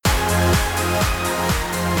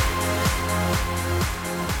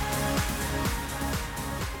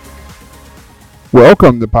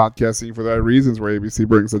Welcome to Podcasting for the Right Reasons, where ABC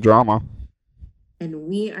brings the drama. And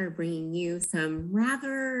we are bringing you some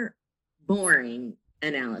rather boring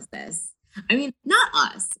analysis. I mean, not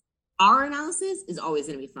us. Our analysis is always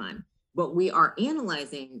going to be fun, but we are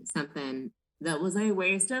analyzing something that was a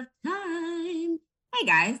waste of time. Hey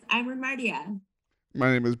guys, I'm Remardia.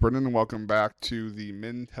 My name is Brendan, and welcome back to the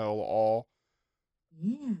Men Tell All,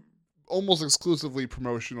 almost exclusively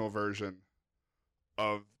promotional version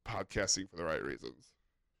of Podcasting for the Right Reasons.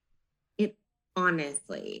 It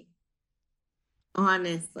honestly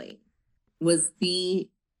was the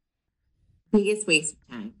biggest waste of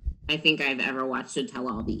time I think I've ever watched a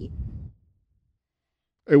tell-all be.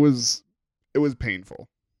 It was painful.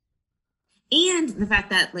 And the fact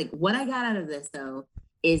that, like, what I got out of this, though,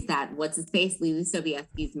 is that what's his face, Leelee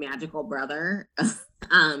Sobieski's magical brother,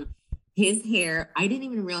 his hair, I didn't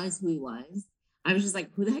even realize who he was. I was just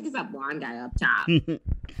like, who the heck is that blonde guy up top?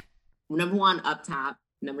 Number one, up top.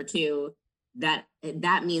 Number two, that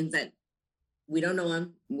means that we don't know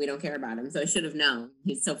him. We don't care about him. So I should have known.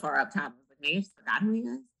 He's so far up top. I was like, maybe I just forgot who he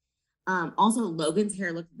is. Also, Logan's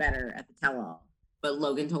hair looked better at the tell-all, but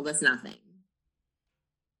Logan told us nothing.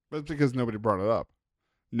 That's because nobody brought it up.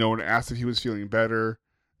 No one asked if he was feeling better.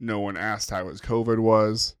 No one asked how his COVID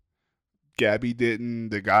was. Gabby didn't.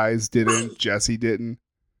 The guys didn't. Right. Jesse didn't.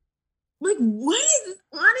 Like, what is this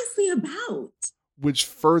honestly about? Which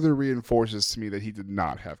further reinforces to me that he did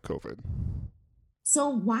not have COVID. So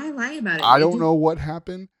why lie about it? I don't know what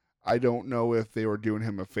happened. I don't know if they were doing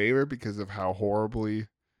him a favor because of how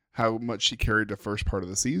much he carried the first part of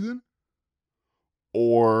the season,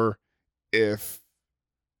 or if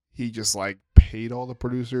he just like paid all the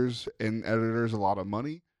producers and editors a lot of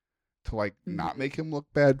money to like not make him look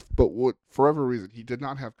bad. But for whatever reason, he did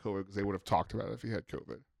not have COVID because they would have talked about it if he had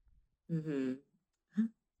COVID. Mm-hmm.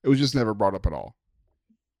 It was just never brought up at all.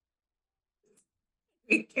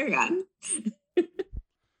 Carry on.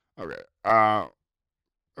 Okay. Are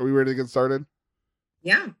we ready to get started?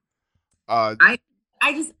 Yeah. I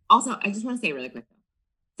just want to say really quick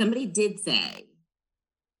though. Somebody did say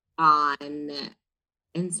on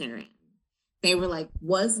Instagram, they were like,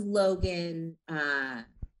 was Logan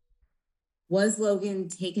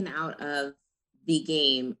taken out of the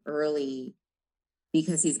game early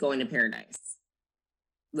because he's going to Paradise?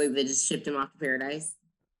 Like, they just shipped him off to Paradise?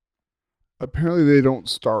 Apparently they don't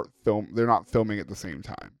start they're not filming at the same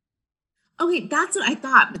time. Okay, that's what I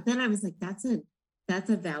thought, but then I was like, that's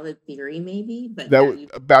a valid theory maybe, but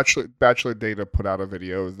Bachelor Data put out a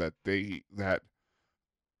video that the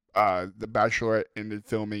Bachelorette ended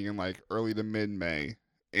filming in like early to mid-May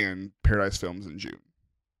and Paradise films in June.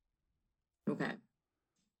 Okay.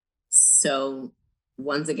 So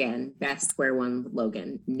once again, back to square one with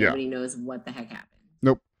Logan. Nobody knows what the heck happened.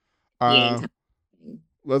 Nope.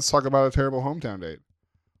 Let's talk about a terrible hometown date.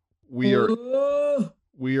 We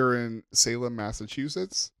are in Salem,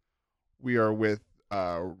 Massachusetts. We are with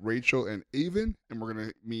Rachel and Aven, and we're going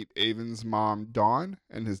to meet Aven's mom, Dawn,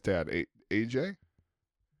 and his dad, AJ.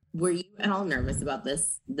 Were you at all nervous about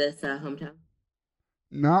this hometown?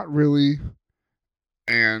 Not really.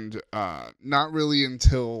 And not really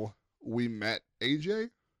until we met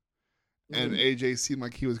AJ. And AJ seemed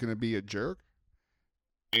like he was going to be a jerk.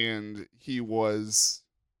 And he was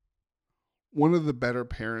one of the better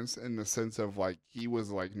parents in the sense of like, he was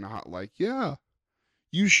like, not like, yeah,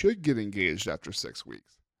 you should get engaged after 6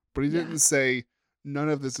 weeks. But he didn't say, none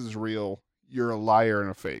of this is real. You're a liar and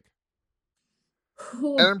a fake.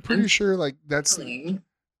 And I'm pretty sure like that's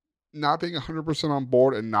not being 100% on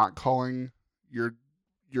board and not calling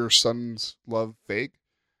your son's love fake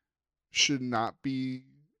should not be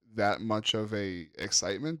that much of a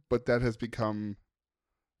excitement, but that has become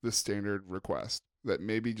the standard request, that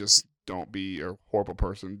maybe just don't be a horrible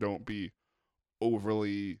person, don't be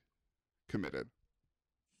overly committed.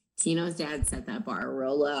 Tino's dad set that bar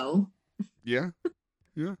real low. Yeah.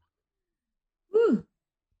 Woo.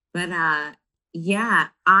 But yeah,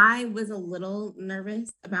 I was a little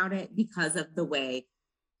nervous about it because of the way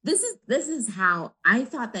this is how I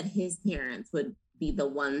thought that his parents would be the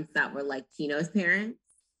ones that were like Tino's parents,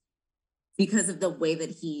 because of the way that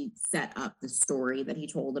he set up the story that he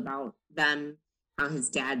told about them, how his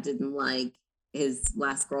dad didn't like his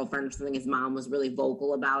last girlfriend or something. His mom was really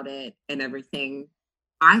vocal about it and everything.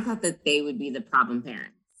 I thought that they would be the problem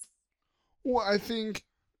parents. Well, I think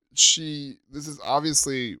this is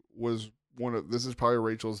probably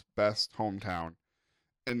Rachel's best hometown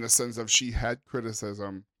in the sense of she had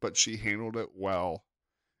criticism, but she handled it well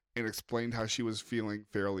and explained how she was feeling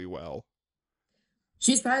fairly well.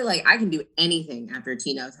 She's probably like, I can do anything after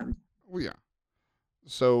Tino's hometown. Well, yeah.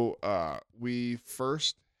 So we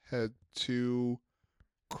first head to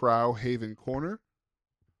Crow Haven Corner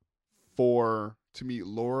to meet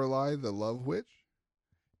Lorelei, the Love Witch,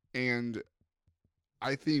 and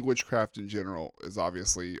I think witchcraft in general is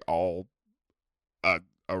obviously all a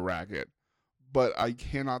racket, but I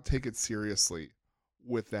cannot take it seriously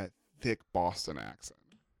with that thick Boston accent.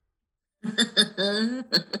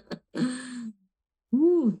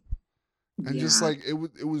 Ooh, And yeah. just like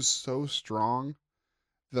it was so strong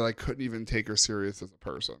that I couldn't even take her serious as a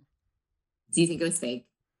person. Do you think it was fake?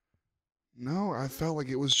 No, I felt like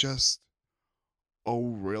it was just a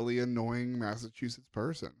really annoying Massachusetts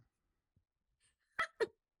person.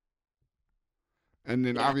 And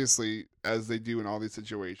then Yeah. obviously, as they do in all these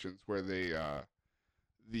situations where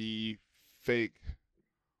the fake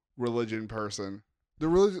religion person, the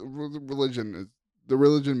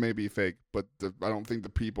religion may be fake, but I don't think the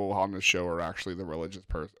people on the show are actually the religious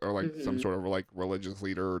person or like some sort of like religious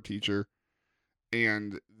leader or teacher.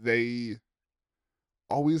 And they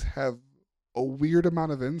always have a weird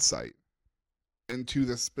amount of insight into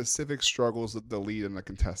the specific struggles that the lead and the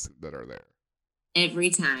contestant that are there. Every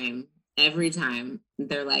time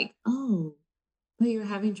they're like, "Oh, but you're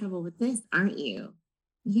having trouble with this, aren't you?"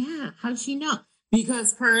 Yeah. How'd she know?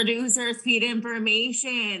 Because producers feed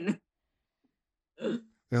information.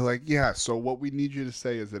 They're like, yeah, so what we need you to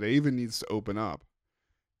say is that Ava needs to open up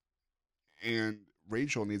and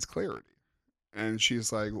Rachel needs clarity. And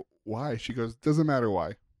she's like, why? She goes, doesn't matter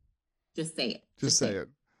why. Just say it. Just say it.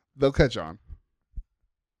 They'll catch on.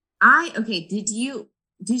 Did you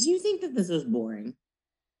think that this was boring?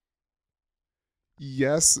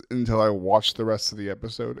 Yes, until I watched the rest of the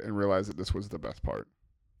episode and realized that this was the best part.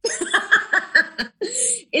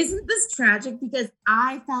 Isn't this tragic? Because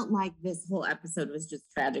I felt like this whole episode was just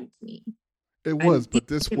tragic to me. It was, but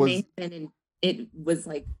this was... It was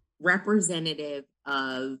like representative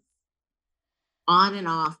of on and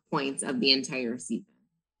off points of the entire season.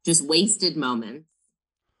 Just wasted moments.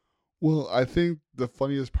 Well, I think the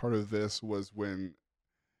funniest part of this was when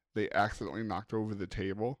they accidentally knocked over the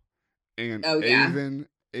table. And Aven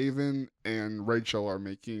and Rachel are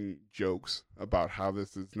making jokes about how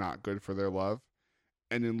this is not good for their love.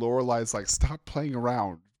 And then Lorelei's like, stop playing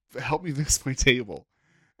around. Help me fix my table.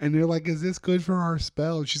 And they're like, is this good for our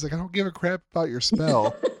spell? And she's like, I don't give a crap about your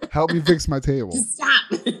spell. Help me fix my table. Just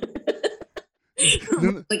stop.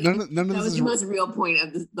 None of that was the most real point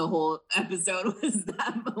of the whole episode was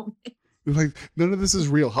that moment. Like, none of this is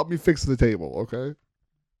real. Help me fix the table, okay?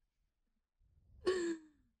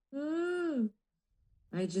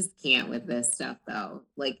 I just can't with this stuff though.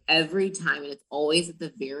 Like every time, and it's always at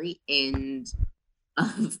the very end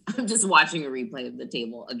of I'm just watching a replay of the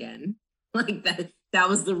table again. Like that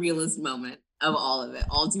was the realest moment of all of it.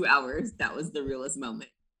 All 2 hours, that was the realest moment.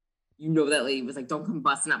 You know that lady was like, don't come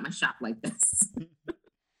busting out my shop like this.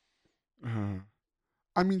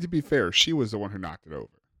 I mean, to be fair, she was the one who knocked it over.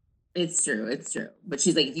 It's true. But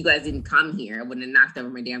she's like, if you guys didn't come here, I wouldn't have knocked over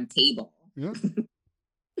my damn table. Yeah.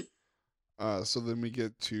 So then we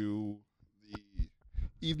get to the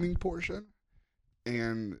evening portion,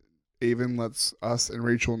 and Aven lets us and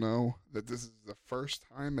Rachel know that this is the first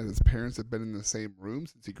time that his parents have been in the same room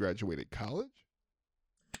since he graduated college.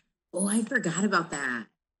 Oh, I forgot about that.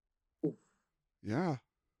 Ooh. Yeah.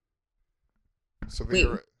 So they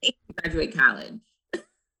graduate college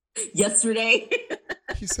yesterday.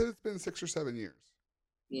 He said it's been 6 or 7 years.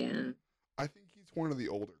 Yeah. I think he's one of the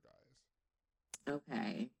older guys.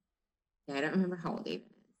 Okay. Yeah, I don't remember how old Aven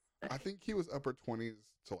is. But I think he was upper 20s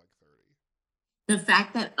to like 30. The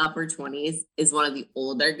fact that upper 20s is one of the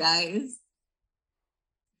older guys.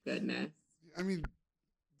 Goodness. I mean,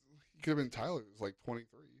 he could have been Tyler, who's like 23.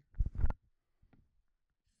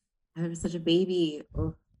 I was such a baby.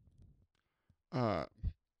 Oh.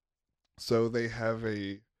 So they have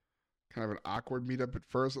a kind of an awkward meetup at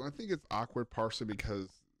first, and I think it's awkward partially because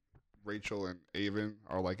Rachel and Aven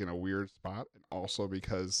are like in a weird spot, and also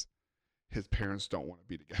because his parents don't want to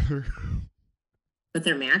be together. But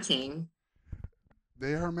they're matching.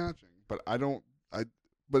 They are matching, but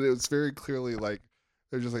but it's very clearly like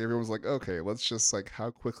they're just like everyone's like, okay, let's just like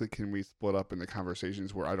how quickly can we split up into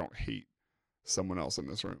conversations where I don't hate someone else in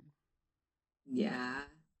this room. Yeah.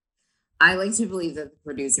 I like to believe that the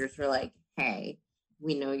producers were like, hey,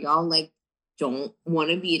 we know y'all like don't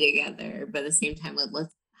want to be together, but at the same time, like,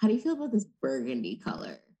 how do you feel about this burgundy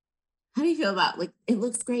color? How do you feel about like it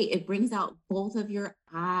looks great? It brings out both of your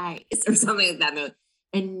eyes or something like that.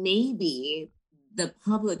 And maybe the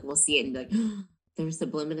public will see it and be like, oh, they're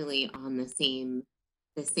subliminally on the same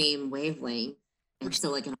wavelength. And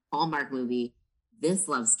so like in a Hallmark movie, this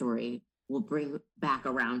love story will bring back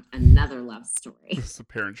around another love story. It's a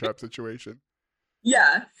Parent Trap situation.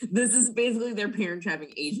 Yeah, this is basically their parent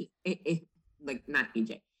trapping agent, like not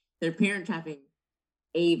AJ. They're parent trapping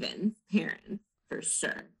Avon's parents for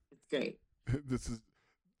sure. It's great. This is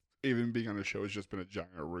even being on the show has just been a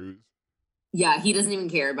giant ruse. Yeah, he doesn't even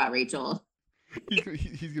care about Rachel.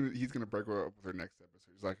 He's gonna break her up with her next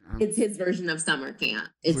episode. He's like, it's his version of summer camp.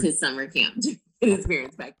 It's like, his summer camp to get his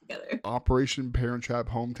parents back together. Operation Parent Trap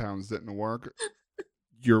Hometowns didn't work.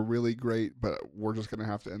 You're really great, but we're just gonna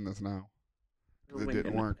have to end this now. It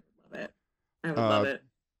didn't work. I love it. I would love it.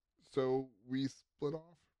 So we split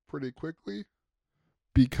off pretty quickly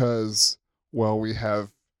because, well, we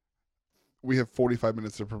have 45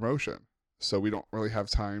 minutes of promotion, so we don't really have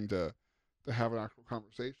time to have an actual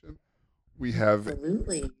conversation. We have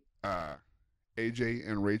absolutely AJ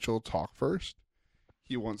and Rachel talk first.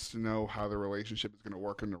 He wants to know how the relationship is going to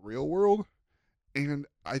work in the real world, and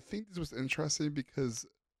I think this was interesting because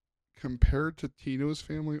compared to Tino's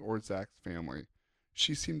family or Zach's family,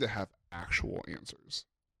 she seemed to have actual answers.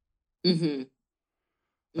 Mm-hmm.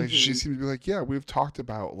 Like she seemed to be like, yeah, we've talked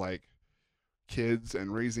about like kids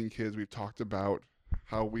and raising kids. We've talked about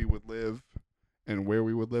how we would live and where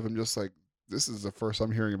we would live. I'm just like, this is the first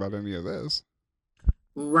I'm hearing about any of this.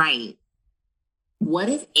 Right. What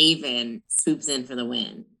if Avon swoops in for the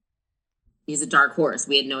win? He's a dark horse.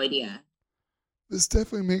 We had no idea. This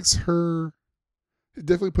definitely makes her. It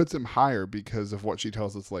definitely puts him higher because of what she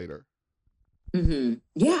tells us later. Mm-hmm.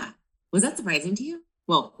 Yeah. Was that surprising to you?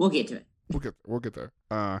 Well, we'll get to it. We'll get there.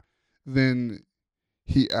 Then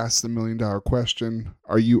he asks the $1 million question: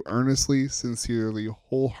 are you earnestly, sincerely,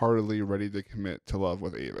 wholeheartedly ready to commit to love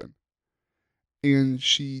with Avon? And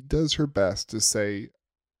she does her best to say,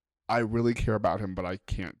 I really care about him, but I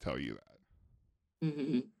can't tell you that.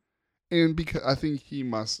 Mm-hmm. And because I think he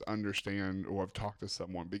must understand or have talked to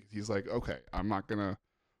someone because he's like, okay, I'm not going to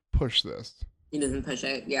push this. He doesn't push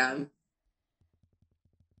it. Yeah.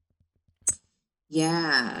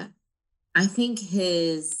 Yeah. I think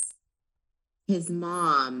his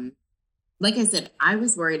mom, like I said, I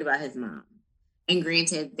was worried about his mom. And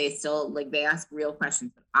granted, they still, like, they ask real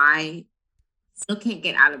questions, but I still can't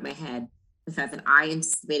get out of my head the fact that I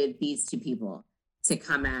anticipated these two people to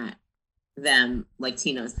come at them like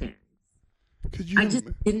Tino's parents. I just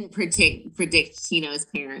didn't predict Tino's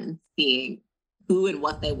parents being who and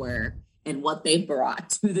what they were and what they brought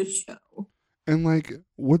to the show. And like,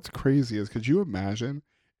 what's crazy is, could you imagine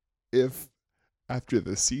if after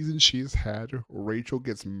the season she's had, Rachel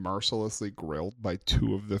gets mercilessly grilled by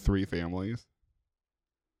 2 of the 3 families?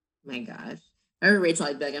 My gosh. If I were Rachel,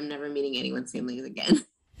 I'd be like, I'm never meeting anyone's families again.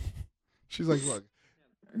 She's like, look,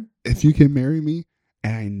 if you can marry me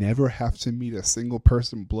and I never have to meet a single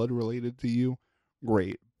person blood related to you,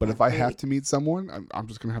 great. But if I have to meet someone, I'm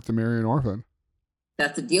just going to have to marry an orphan.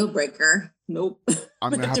 That's a deal breaker. Nope.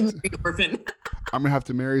 I'm going to have to marry an orphan. I'm going to have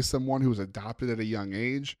to marry someone who was adopted at a young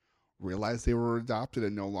age, realize they were adopted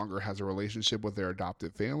and no longer has a relationship with their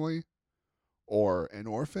adopted family, or an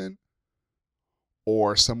orphan,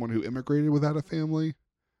 or someone who immigrated without a family.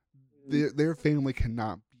 Their family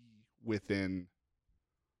cannot be within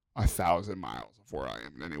 1,000 miles of where I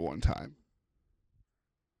am at any one time.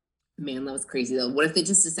 Man, that was crazy though. What if they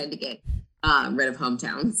just decide to get rid of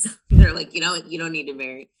hometowns? They're like, you know, you don't need to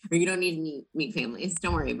marry, or you don't need to meet families.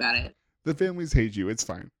 Don't worry about it. The families hate you. It's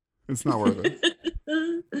fine. It's not worth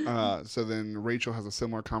it. So then Rachel has a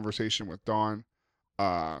similar conversation with Dawn.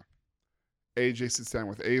 AJ sits down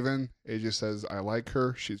with Avon. AJ says, I like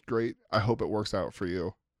her. She's great. I hope it works out for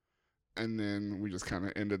you. And then we just kind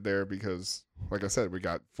of ended there because, like I said, we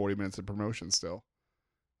got 40 minutes of promotion still.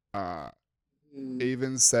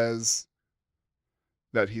 Avon says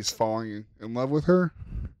that he's falling in love with her.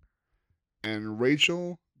 And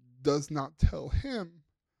Rachel does not tell him,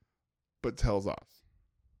 but tells us.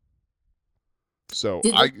 So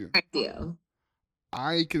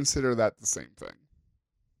I consider that the same thing.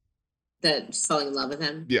 That she's falling in love with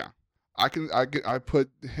him? Yeah. I put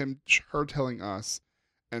her telling us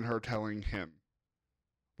and her telling him.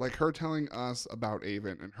 Like her telling us about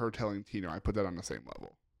Avon and her telling Tino, I put that on the same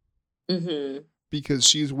level. Mm-hmm. Because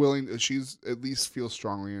she's at least feels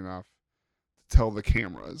strongly enough to tell the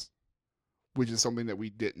cameras, which is something that we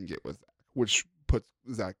didn't get with Zach, which puts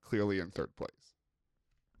Zach clearly in 3rd place.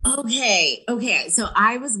 Okay. So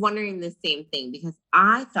I was wondering the same thing because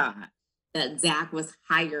I thought that Zach was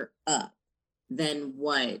higher up than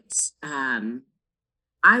what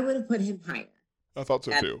I would have put him higher. I thought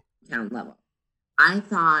so too. Town level. I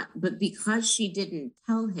thought, but because she didn't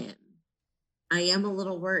tell him, I am a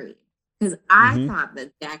little worried because I thought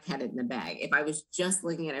that Zach had it in the bag. If I was just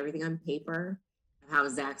looking at everything on paper, how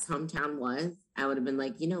Zach's hometown was, I would have been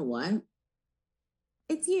like, you know what?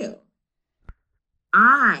 It's you.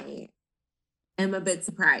 I am a bit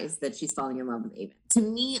surprised that she's falling in love with Avon. To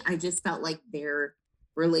me, I just felt like their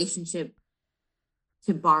relationship,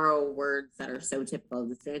 to borrow words that are so typical of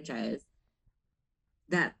this franchise,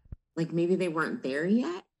 that like maybe they weren't there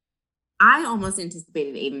yet. I almost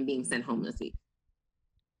anticipated Avon being sent home this week.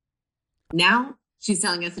 Now she's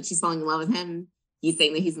telling us that she's falling in love with him. He's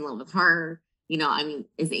saying that he's in love with her. You know, I mean,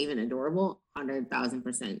 is Avon adorable?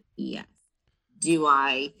 100,000% yes. Do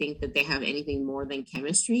I think that they have anything more than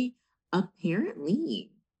chemistry?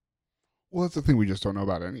 Apparently. Well, that's the thing. We just don't know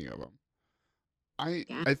about any of them.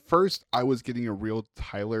 At first I was getting a real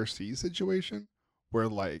Tyler C situation where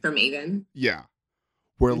like from Avon. Yeah.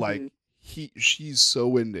 Where like she's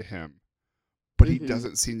so into him, but he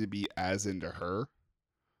doesn't seem to be as into her.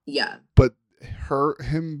 Yeah. But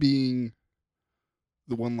him being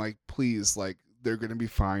the one like, please, like, they're gonna be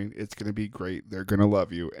fine, it's gonna be great, they're gonna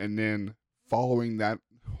love you, and then following that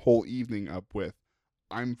whole evening up with,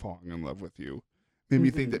 I'm falling in love with you, made me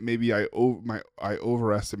think that maybe I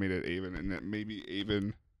overestimated Avon, and that maybe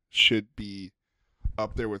Avon should be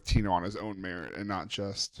up there with Tina on his own merit and not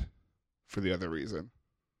just for the other reason.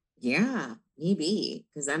 Yeah, maybe,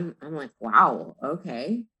 because I'm like, wow,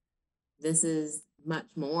 okay, this is much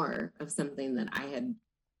more of something that I had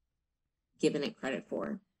given it credit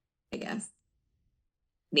for, I guess.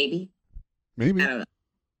 Maybe. I don't know.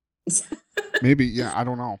 Maybe, yeah, I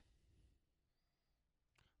don't know.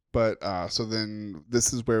 But so then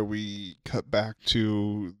this is where we cut back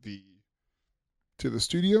to the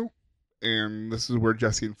studio, and this is where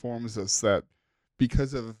Jesse informs us that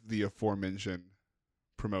because of the aforementioned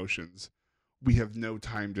promotions, we have no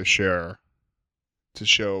time to show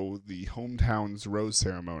the hometown's rose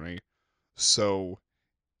ceremony. So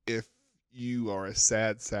if you are a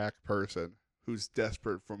sad sack person who's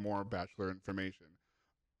desperate for more Bachelor information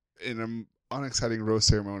in an unexciting rose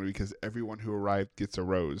ceremony because everyone who arrived gets a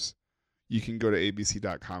rose, you can go to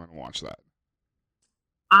abc.com and watch that.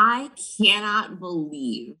 I cannot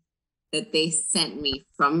believe that they sent me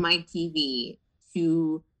from my TV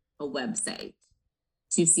to a website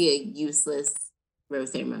to see a useless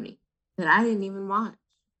rose ceremony that I didn't even watch.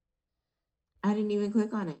 I didn't even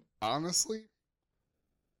click on it. Honestly,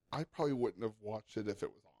 I probably wouldn't have watched it if it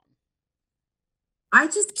was on. I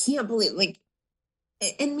just can't believe, like,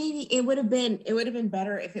 and maybe it would have been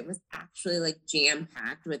better if it was actually like jam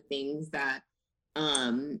packed with things that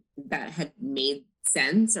that had made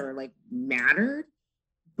sense or like mattered.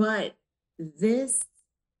 But this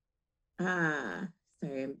sorry,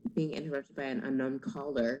 I'm being interrupted by an unknown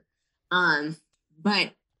caller.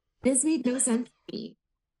 But this made no sense to me.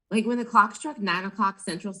 Like when the clock struck 9:00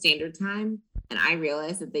 Central Standard Time, and I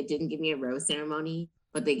realized that they didn't give me a rose ceremony,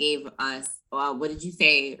 but they gave us, what did you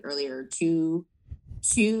say earlier? Two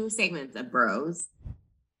segments of bros.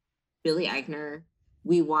 Billy Eichner.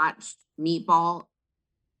 We watched Meatball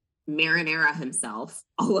Marinara himself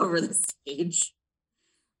all over the stage.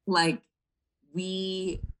 Like,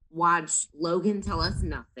 we watched Logan tell us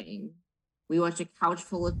nothing. We watched a couch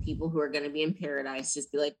full of people who are going to be in paradise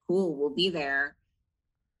just be like, cool, we'll be there.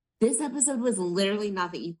 This episode was literally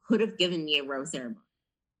nothing. You could have given me a rose ceremony.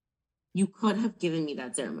 You could have given me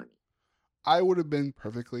that ceremony. I would have been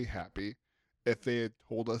perfectly happy if they had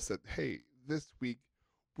told us that, hey, this week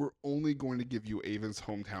we're only going to give you Avon's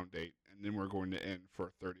hometown date, and then we're going to end for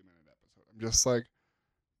a 30-minute episode. I'm just like,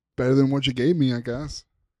 better than what you gave me, I guess.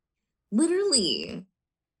 Literally.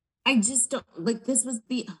 I just don't, like, this was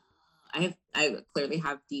I clearly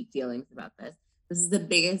have deep feelings about this. This is the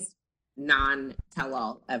biggest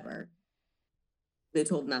non-tell-all ever. They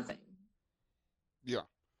told nothing. Yeah.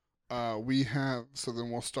 So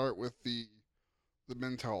then we'll start with the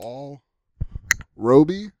men tell all.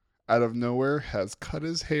 Roby, out of nowhere, has cut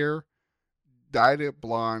his hair, dyed it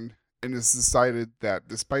blonde, and has decided that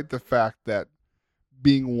despite the fact that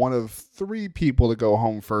being one of 3 people to go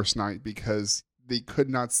home first night because they could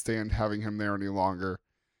not stand having him there any longer,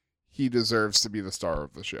 he deserves to be the star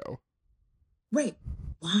of the show. Wait,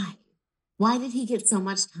 why? Why did he get so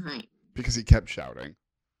much time? Because he kept shouting.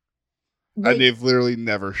 Like, and they've literally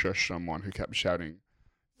never shushed someone who kept shouting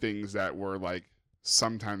things that were like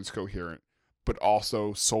sometimes coherent, but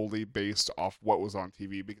also solely based off what was on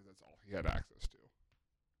TV because that's all he had access to.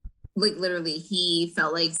 Like literally, he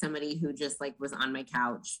felt like somebody who just like was on my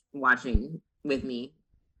couch watching with me,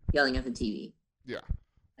 yelling at the TV. Yeah.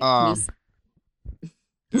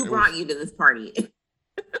 Who brought you to this party?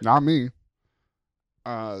 Not me.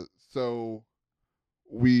 So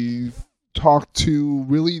we've talked to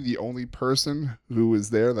really the only person who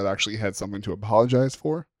was there that actually had something to apologize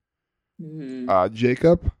for. Mm-hmm.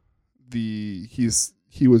 Jacob. He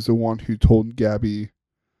was the one who told Gabby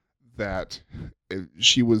that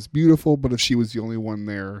she was beautiful, but if she was the only one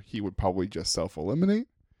there, he would probably just self-eliminate.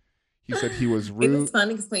 He said he was rude. It was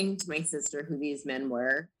fun explaining to my sister who these men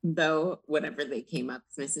were, though, whenever they came up.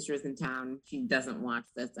 My sister was in town. She doesn't watch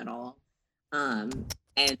this at all. And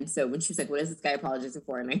so when she was like, what is this guy apologizing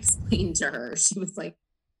for? And I explained to her, she was like,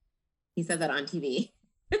 he said that on TV.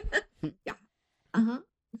 Yeah. Uh-huh.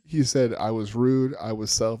 He said, I was rude, I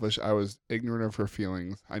was selfish, I was ignorant of her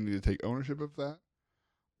feelings. I need to take ownership of that.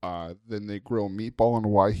 Then they grill Meatball on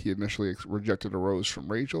why he initially rejected a rose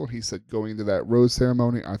from Rachel. He said, going into that rose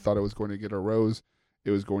ceremony, I thought I was going to get a rose.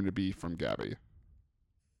 It was going to be from Gabby.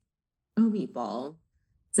 Oh, Meatball.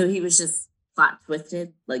 So he was just plot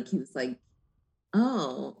twisted. Like he was like,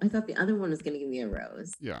 oh, I thought the other one was going to give me a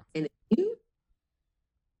rose. Yeah. And you?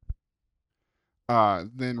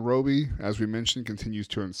 Then Roby, as we mentioned, continues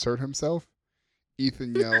to insert himself.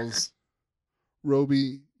 Ethan yells,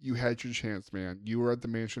 Roby, you had your chance, man. You were at the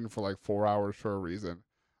mansion for like 4 hours for a reason.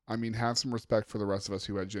 I mean, have some respect for the rest of us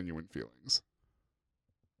who had genuine feelings.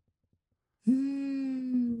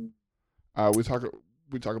 We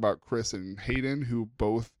talk about Chris and Hayden, who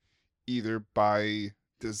both either by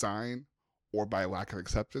design or by lack of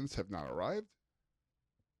acceptance have not arrived.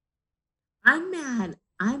 I'm mad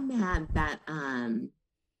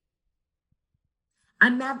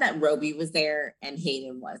that Roby was there and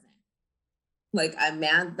Hayden wasn't. Like, I'm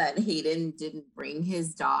mad that Hayden didn't bring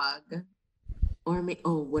his dog. Or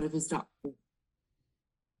what if his dog?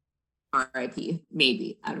 R.I.P.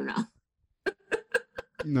 Maybe. I don't know.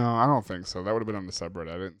 No, I don't think so. That would have been on the subreddit.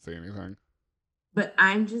 I didn't see anything. But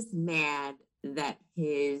I'm just mad that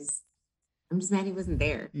he wasn't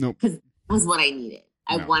there. Nope. Because that was what I needed.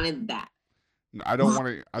 I wanted that. I don't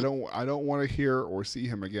want to hear or see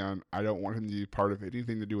him again. I don't want him to be part of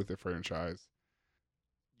anything to do with the franchise.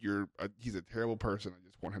 He's a terrible person. I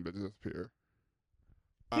just want him to disappear.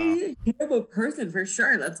 He's a terrible person for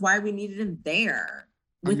sure. That's why we needed him there.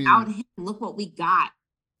 Without him, look what we got.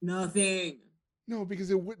 Nothing. No, because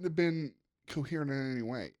it wouldn't have been coherent in any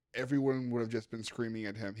way. Everyone would have just been screaming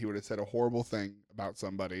at him. He would have said a horrible thing about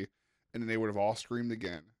somebody, and then they would have all screamed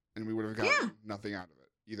again, and we would have gotten nothing out of it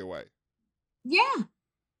either way. Yeah.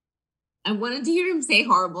 I wanted to hear him say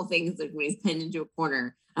horrible things like when he's pinned into a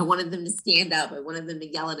corner. I wanted them to stand up. I wanted them to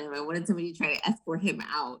yell at him. I wanted somebody to try to escort him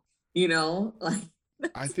out. Like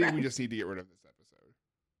I think we just need to get rid of this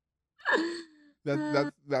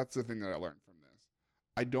episode. That's the thing that I learned from this.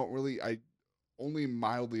 I only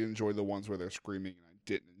mildly enjoy the ones where they're screaming, and I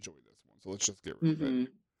didn't enjoy this one. So let's just get rid of it.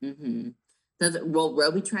 Mm-hmm.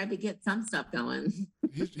 Roby tried to get some stuff going.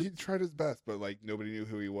 he tried his best, but like nobody knew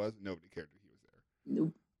who he was. Nobody cared that he was there.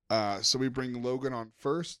 Nope. So we bring Logan on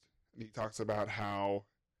first, and he talks about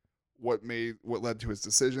what led to his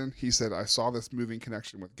decision. He said, "I saw this moving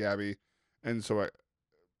connection with Gabby, and so I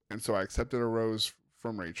accepted a rose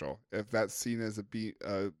from Rachel. If that's seen as a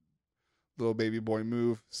little baby boy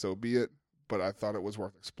move, so be it. But I thought it was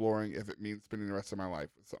worth exploring if it means spending the rest of my life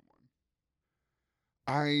with someone."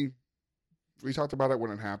 We talked about it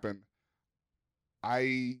when it happened.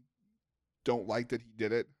 I don't like that he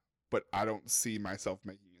did it, but I don't see myself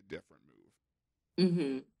making a different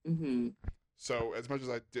move. So as much as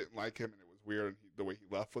I didn't like him and it was weird and the way he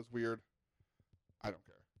left was weird, I don't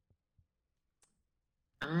care.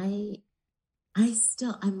 I'm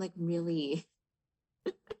like really,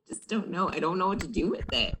 I just don't know. I don't know what to do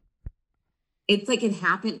with it. It's like it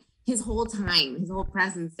happened. His whole time, his whole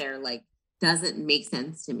presence there, like, doesn't make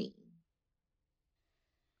sense to me.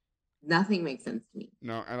 Nothing makes sense to me.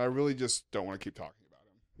 No, and I really just don't want to keep talking about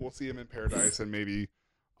him. We'll see him in Paradise, and maybe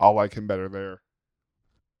I'll like him better there.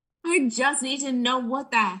 I just need to know what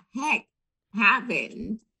the heck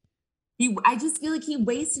happened. I just feel like he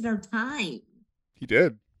wasted our time. He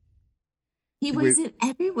did. He wasted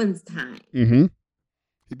everyone's time. Mm-hmm.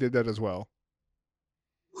 He did that as well.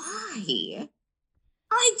 Why?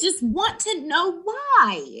 I just want to know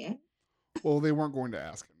why. Well, they weren't going to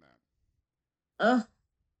ask him that. Ugh.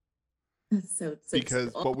 That's so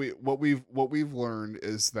because what we've learned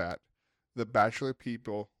is that the Bachelor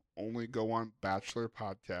people only go on Bachelor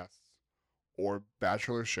podcasts or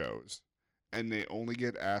Bachelor shows, and they only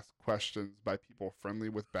get asked questions by people friendly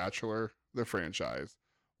with Bachelor, the franchise,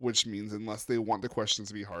 which means unless they want the questions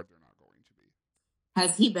to be hard, they're not going to be.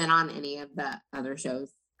 Has he been on any of the other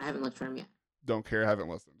shows? I haven't looked for him yet. Don't care. Haven't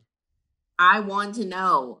listened. I want to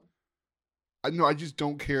know. I just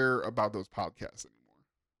don't care about those podcasts anymore.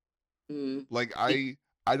 Like I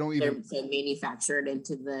don't even. They're so manufactured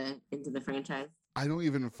into the franchise. I don't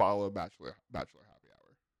even follow Bachelor Happy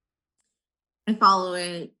Hour. I follow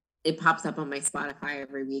it. It pops up on my Spotify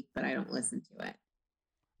every week, but I don't listen to it.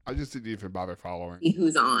 I just didn't even bother following. see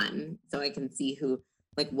who's on, so I can see who,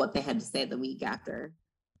 like, what they had to say the week after.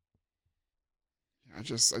 I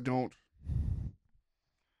don't.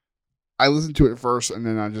 I listened to it first, and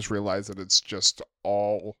then I just realized that it's just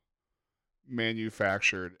all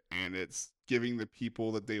manufactured, and it's giving the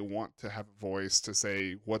people that they want to have a voice to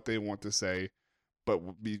say what they want to say,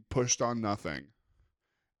 but be pushed on nothing,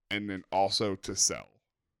 and then also to sell.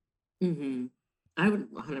 Mm-hmm. I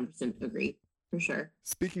would 100% agree, for sure.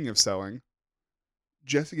 Speaking of selling,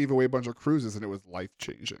 Jesse gave away a bunch of cruises, and it was life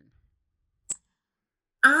changing.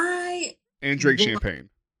 I And drank was champagne.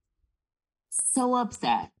 so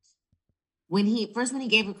upset when he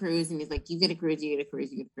gave a cruise, and he's like, "You get a cruise, you get a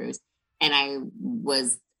cruise, you get a cruise," and I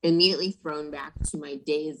was immediately thrown back to my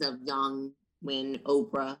days of young when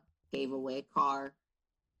Oprah gave away cars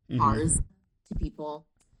to people,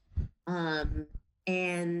 and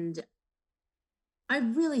I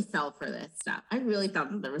really fell for this stuff. I really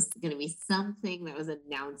thought that there was going to be something that was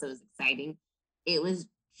announced that was exciting. It was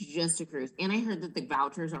just a cruise. And I heard that the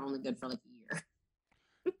vouchers are only good for like a year.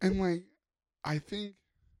 And like, I think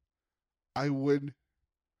I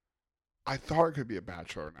thought it could be a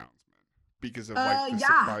Bachelor announcement because of like the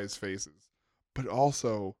surprise faces. But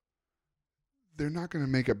also, they're not going to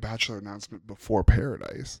make a Bachelor announcement before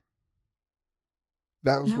Paradise.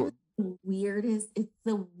 That was what the weirdest. It's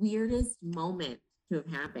the weirdest moment to have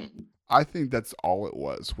happened. I think that's all it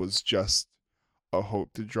was just a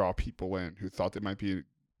hope to draw people in who thought they might be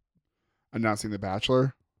announcing the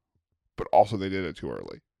Bachelor, but also they did it too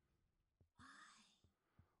early.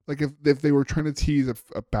 Like if they were trying to tease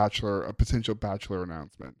a potential Bachelor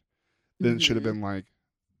announcement, then it should have been like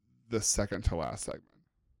the second to last segment.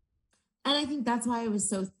 And I think that's why I was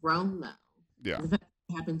so thrown, though. Yeah. The fact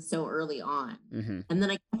that it happened so early on. And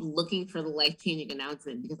then I kept looking for the life-changing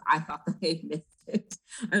announcement because I thought that I missed it.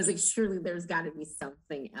 I was like, surely there's got to be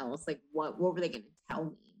something else. Like, what were they going to tell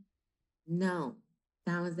me? No,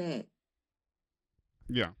 that was it.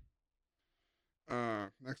 Yeah.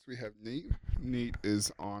 Next we have Nate. Nate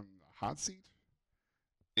is on the hot seat,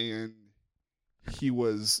 and he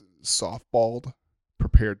was softballed,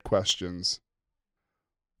 prepared questions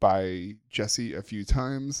by Jesse a few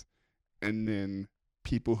times, and then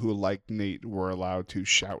people who liked Nate were allowed to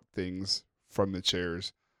shout things from the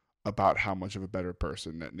chairs about how much of a better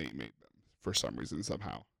person that Nate made them for some reason,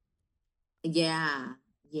 somehow. Yeah.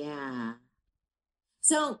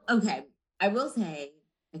 So, okay, I will say,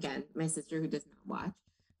 again, my sister who does not watch,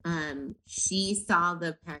 she saw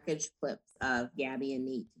the package clips of Gabby and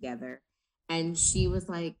Nate together, and she was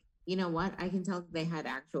like, you know what? I can tell that they had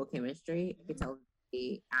actual chemistry. I can tell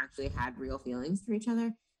they actually had real feelings for each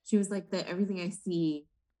other. She was like, that everything I see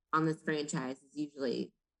on this franchise is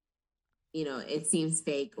usually, it seems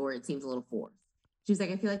fake or it seems a little forced. She was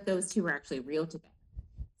like, I feel like those two were actually real together.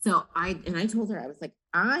 So I told her, I was like,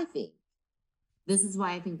 I think this is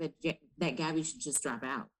why I think that Gabby should just drop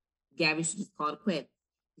out. Gabby should just call it a quit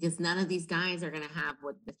because none of these guys are going to have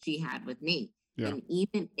what she had with Nate. Yeah. And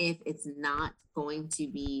even if it's not going to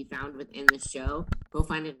be found within the show, go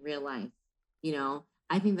find it in real life.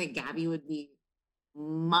 I think that Gabby would be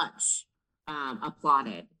much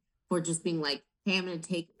applauded for just being like, hey, I'm going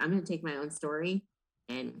to take my own story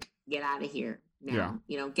and get out of here now.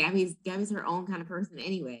 Yeah. Gabby's her own kind of person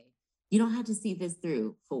anyway. You don't have to see this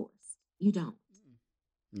through forced. You don't.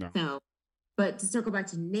 No. So, but to circle back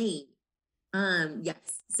to Nate,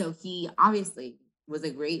 yes. So he obviously was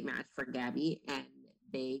a great match for Gabby, and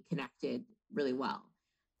they connected really well.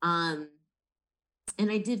 And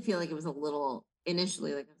I did feel like it was a little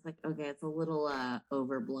initially, like I was like, okay, it's a little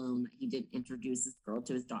overblown that he didn't introduce this girl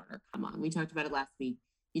to his daughter. Come on, we talked about it last week.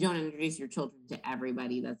 You don't introduce your children to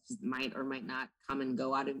everybody. That just might or might not come and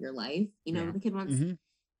go out of your life. The kid wants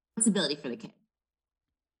responsibility for the kid.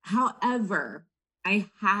 However, I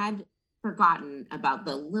had forgotten about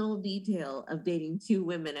the little detail of dating two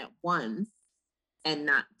women at once and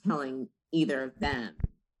not telling either of them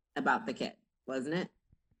about the kid, wasn't it?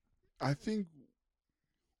 I think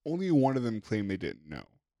only one of them claimed they didn't know.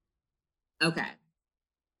 Okay.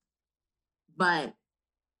 But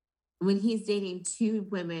when he's dating two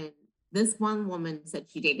women, this one woman said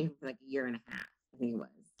she dated him for like a year and a half, I think it was.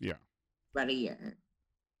 Yeah. About a year.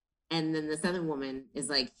 And then this other woman is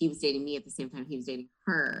like, he was dating me at the same time he was dating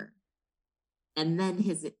her. And then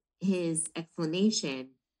his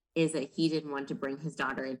explanation is that he didn't want to bring his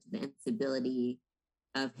daughter into the instability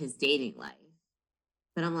of his dating life.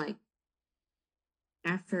 But I'm like,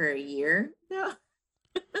 after a year? No.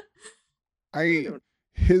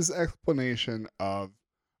 His explanation of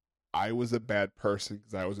I was a bad person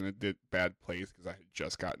because I was in a bad place because I had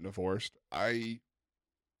just gotten divorced.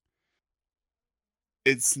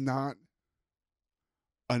 it's not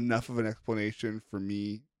enough of an explanation for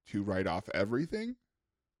me to write off everything.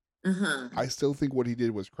 Uh-huh. I still think what he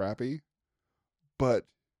did was crappy, but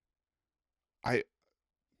I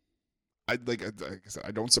like I said,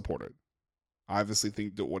 I don't support it. I obviously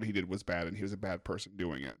think that what he did was bad and he was a bad person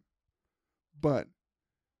doing it. But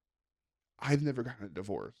I've never gotten a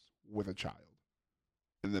divorce with a child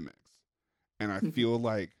in the mix. And I feel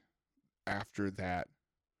like after that,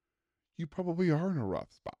 you probably are in a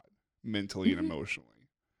rough spot mentally and emotionally.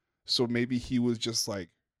 So maybe he was just like,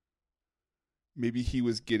 maybe he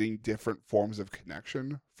was getting different forms of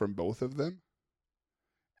connection from both of them.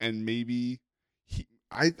 And maybe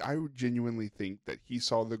I would genuinely think that he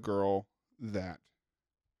saw the girl that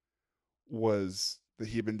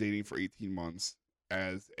he had been dating for 18 months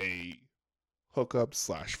as a hookup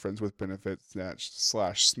slash friends with benefits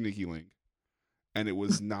slash sneaky link, and it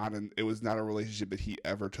was not a relationship that he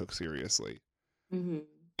ever took seriously. Mm-hmm.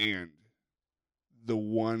 And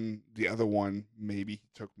the other one, maybe he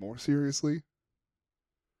took more seriously,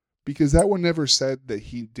 because that one never said that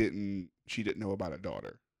she didn't know about a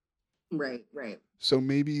daughter. Right. So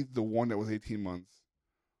maybe the one that was 18 months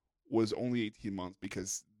was only 18 months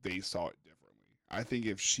because they saw it differently. I think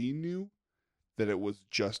if she knew that it was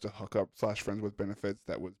just a hookup slash friends with benefits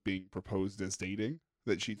that was being proposed as dating,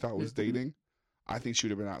 that she thought was dating, I think she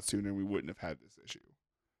would have been out sooner and we wouldn't have had this issue.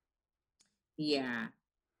 Yeah.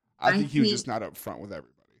 I think he was just not upfront with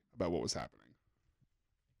everybody about what was happening.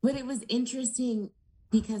 But it was interesting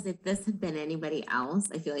because if this had been anybody else,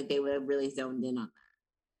 I feel like they would have really zoned in on that.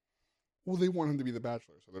 Well, they want him to be the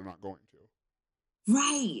Bachelor, so they're not going to.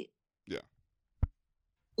 Right. Yeah.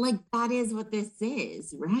 Like, that is what this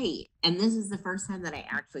is, right? And this is the first time that I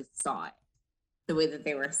actually saw it, the way that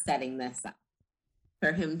they were setting this up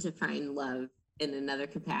for him to find love in another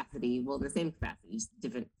capacity, well, in the same capacity, just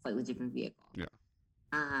slightly different vehicle. Yeah.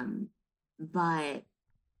 But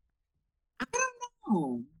I don't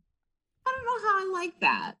know. I don't know how I like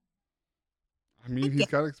that. I mean, he's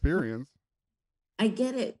got experience. I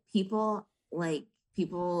get it. People.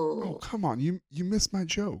 Oh, come on. You missed my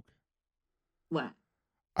joke. What?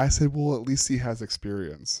 I said, well, at least he has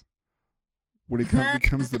experience. When he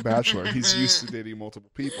becomes the Bachelor, he's used to dating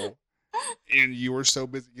multiple people. And you were so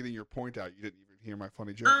busy getting your point out, you didn't even hear my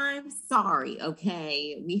funny joke. I'm sorry,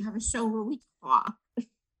 okay? We have a show where we talk.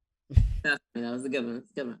 That was a good one.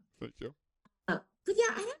 It's a good one. Thank you. But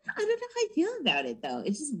yeah, I don't know how I feel about it, though.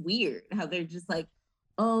 It's just weird how they're just like,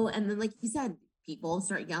 oh, and then like you said, people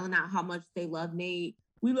start yelling out how much they love Nate.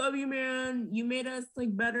 We love you, man. You made us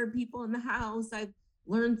like better people in the house. I've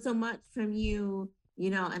learned so much from you,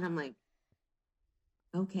 and I'm like,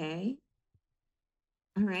 okay.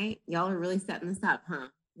 All right. Y'all are really setting this up, huh?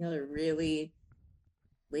 Y'all are really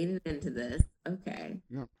leaning into this. Okay.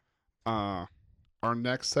 Yep. Our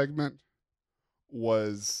next segment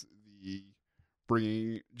was the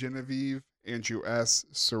bringing Genevieve, Andrew S.,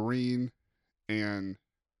 Serene, and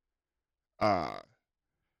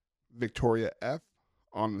Victoria F.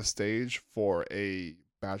 on the stage for a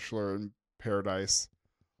Bachelor in Paradise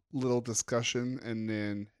little discussion and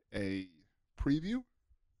then a preview.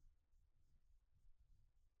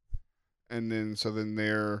 And then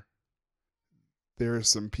there's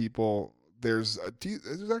some people. There's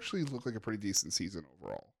actually looked like a pretty decent season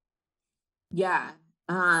overall. Yeah.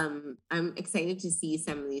 I'm excited to see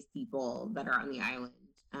some of these people that are on the island.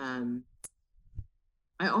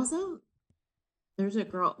 There's a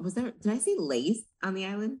girl. Did I see Lace on the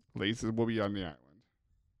island? Lace will be on the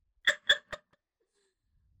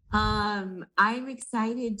island. I'm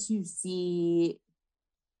excited to see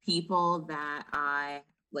people that I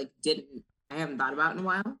haven't thought about in a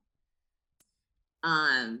while.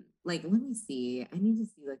 Let me see. I need to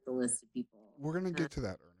see the list of people. We're gonna get to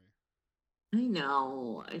that, Ernie. I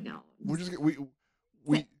know. We're just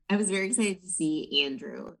I was very excited to see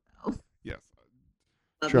Andrew, though. Yes.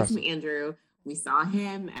 Love me, Andrew. We saw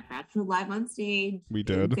him at Bachelor Live on stage. We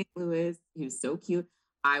did. In St. Louis. He was so cute.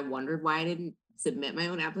 I wondered why I didn't submit my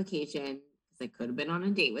own application because I could have been on a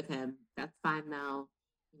date with him. That's fine though.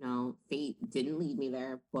 Fate didn't lead me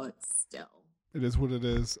there, but still. It is what it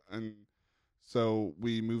is. And so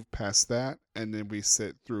we move past that and then we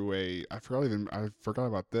sit through I forgot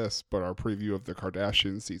about this, but our preview of the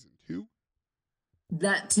Kardashians season 2.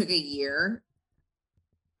 That took a year.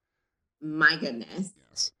 My goodness.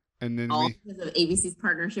 Yes. And then because of ABC's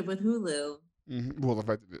partnership with Hulu. Mm-hmm. Well, the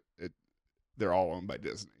fact that they're all owned by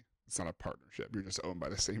Disney. It's not a partnership. You're just owned by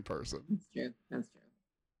the same person. That's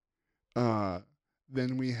true.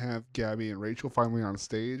 Then we have Gabby and Rachel finally on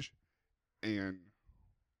stage. And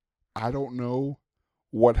I don't know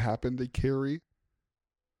what happened to Carrie,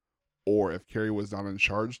 or if Carrie was not in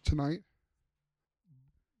charge tonight.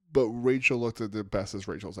 But Rachel looked at the best as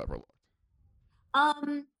Rachel's ever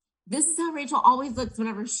looked. This is how Rachel always looks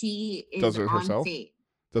whenever she is Does it on herself? stage.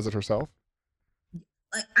 Does it herself?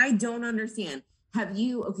 Like, I don't understand. Have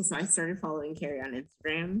you? Okay, so I started following Carrie on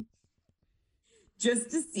Instagram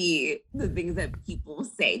just to see the things that people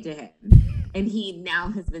say to him. And he now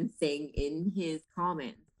has been saying in his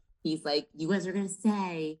comments, he's like, you guys are going to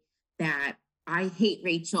say that I hate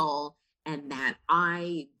Rachel and that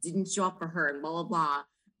I didn't show up for her and blah, blah, blah.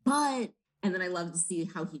 But, and then I love to see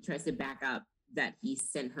how he tries to back up that he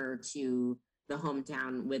sent her to the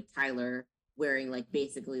hometown with Tyler wearing like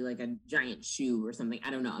basically like a giant shoe or something.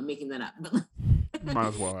 I don't know. I'm making that up. But Might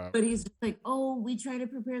as well have. But he's just like, oh, we try to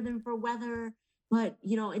prepare them for weather, but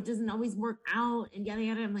you know, it doesn't always work out and yada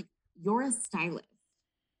yada. I'm like, you're a stylist.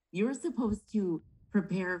 You're supposed to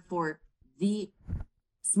prepare for the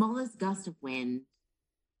smallest gust of wind,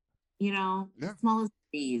 you know, Yeah. smallest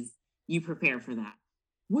breeze. You prepare for that.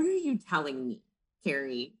 What are you telling me,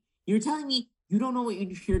 Carrie? You're telling me you don't know what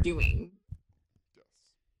you're doing. Yes.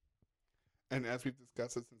 And as we've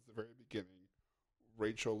discussed it since the very beginning,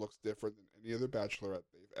 Rachel looks different than any other bachelorette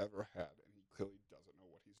they've ever had, and he clearly doesn't know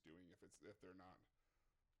what he's doing if they're not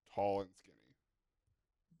tall and skinny.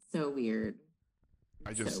 So weird.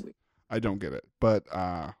 I don't get it. But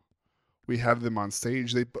we have them on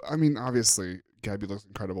stage. Obviously Gabby looks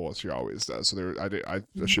incredible as she always does. So I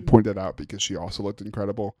should point that out because she also looked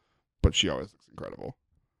incredible, but she always looks incredible.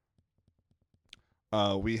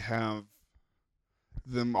 We have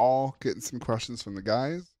them all getting some questions from the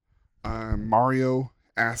guys. Mario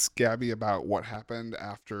asked Gabby about what happened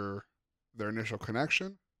after their initial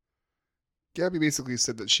connection. Gabby basically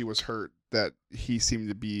said that she was hurt that he seemed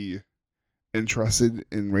to be interested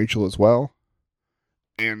in Rachel as well,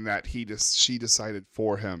 and that she decided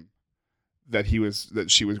for him that he was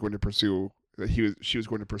going to pursue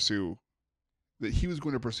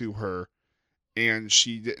her, and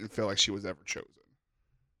she didn't feel like she was ever chosen.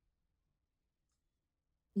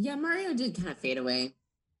 Yeah, Mario did kind of fade away.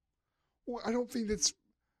 Well, I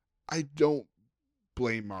don't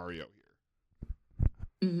blame Mario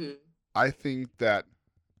here. Mm-hmm. I think that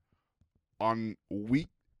if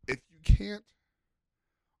you can't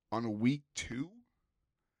on week 2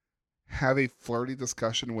 have a flirty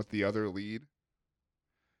discussion with the other lead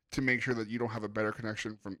to make sure that you don't have a better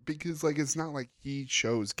connection because like it's not like he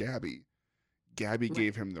chose Gabby. Gabby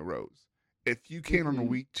gave him the rose. If you can't on a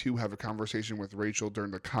week 2 have a conversation with Rachel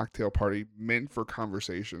during the cocktail party meant for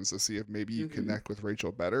conversations to see if maybe you connect with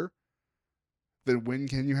Rachel better, then when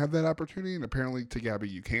can you have that opportunity? And apparently to Gabby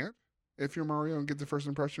you can't if you're Mario and get the first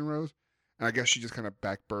impression rose. And I guess she just kind of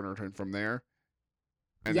backburnered him from there.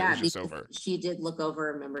 And it was just over. She did look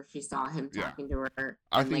over. Remember, she saw him talking to her.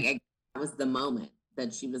 I think that was the moment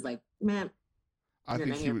that she was like, "Man." I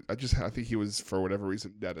think he was for whatever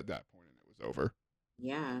reason dead at that point, and it was over.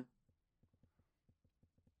 Yeah.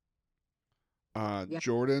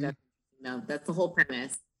 Jordan. No, that's the whole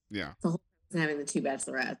premise. Yeah. The whole premise having the 2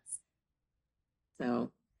 bachelorettes.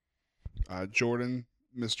 So. Jordan,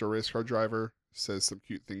 Mr. Race Car Driver, says some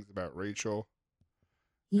cute things about Rachel.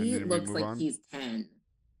 He looks like he's 10.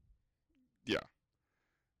 Yeah.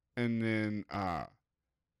 And then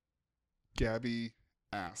Gabby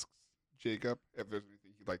asks Jacob if there's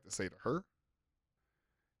anything he'd like to say to her.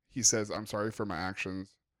 He says, I'm sorry for my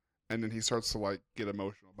actions. And then he starts to like get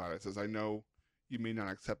emotional about it. Says, I know you may not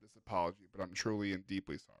accept this apology, but I'm truly and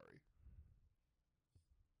deeply sorry.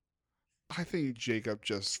 I think Jacob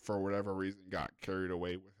just, for whatever reason, got carried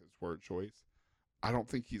away with his word choice. I don't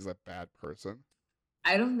think he's a bad person.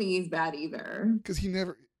 I don't think he's bad either. Because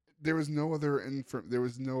there was no other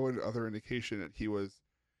indication that he was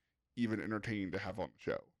even entertaining to have on the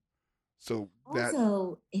show. So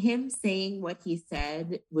also, him saying what he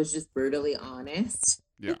said was just brutally honest.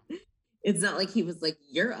 Yeah. It's not like he was like,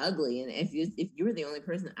 you're ugly. And if you were the only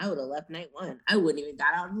person, I would have left night 1. I wouldn't even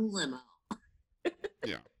got out of the limo.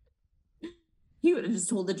 Yeah. He would have just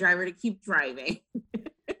told the driver to keep driving.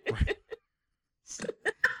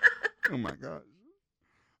 Oh my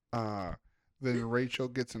gosh. Then Rachel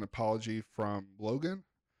gets an apology from Logan.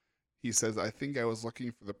 He says, I think I was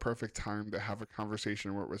looking for the perfect time to have a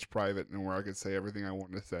conversation where it was private and where I could say everything I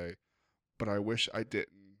wanted to say. But I wish I didn't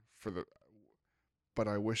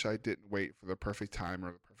wait for the perfect time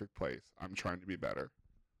or the perfect place. I'm trying to be better.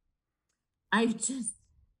 I just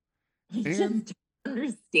don't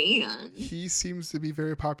understand. He seems to be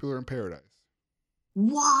very popular in Paradise.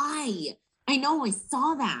 Why? I know, I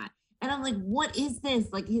saw that. And I'm like, what is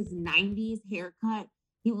this? Like his 90s haircut.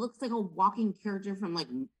 He looks like a walking character from like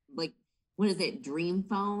what is it? Dream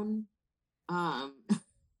Phone.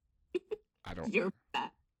 Did you ever see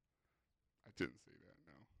that? I didn't see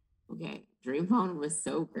that. No. Okay, Dream Phone was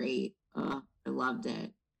so great. I loved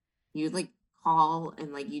it. You'd like call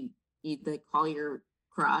and like you'd like call your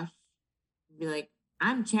crush, and be like,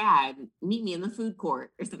 "I'm Chad. Meet me in the food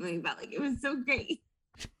court" or something like that. Like it was so great.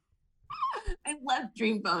 I love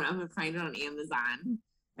Dream Phone. I'm gonna find it on Amazon.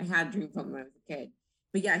 I had Dream Phone when I was a kid.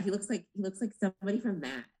 But yeah, he looks like somebody from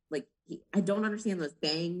that. Like I don't understand those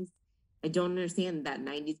bangs. I don't understand that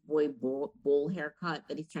 90s boy bowl haircut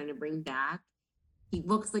that he's trying to bring back. He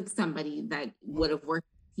looks like somebody that would have worked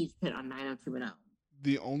at Peach Pit on 90210.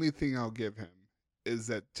 The only thing I'll give him is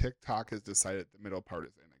that TikTok has decided the middle part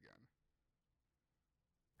is in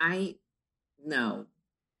again. No.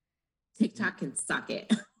 TikTok can suck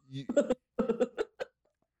it.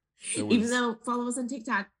 Even though follow us on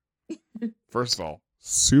TikTok. First of all,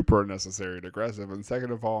 super unnecessary and aggressive. And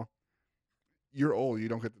second of all, you're old. You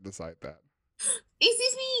don't get to decide that.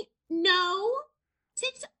 Excuse me? No.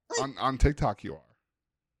 TikTok. Like, on TikTok, you are.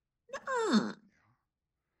 Nuh-uh.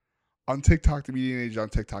 On TikTok, the median age on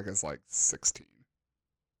TikTok is like 16.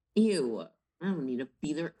 Ew. I don't need to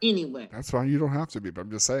be there anyway. That's fine. You don't have to be, but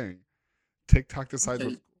I'm just saying. TikTok decides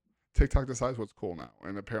what's cool now,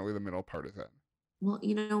 and apparently the middle part is in. Well,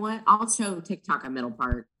 you know what? I'll show TikTok a middle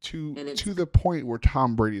part. To the point where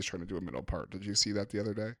Tom Brady's trying to do a middle part. Did you see that the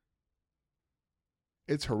other day?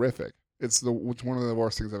 It's horrific. It's one of the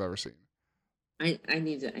worst things I've ever seen. I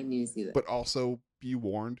need to see that. But also be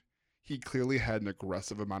warned, he clearly had an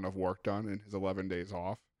aggressive amount of work done in his 11 days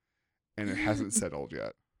off, and it hasn't settled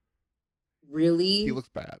yet. Really? He looks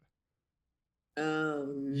bad.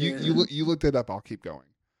 Oh no. You looked it up. I'll keep going.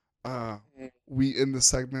 We in the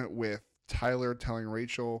segment with Tyler telling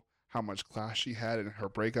Rachel how much class she had in her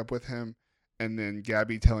breakup with him, and then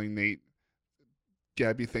Gabby thanking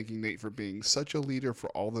Nate for being such a leader for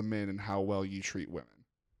all the men and how well you treat women.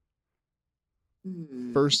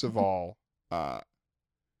 Mm. First of all, I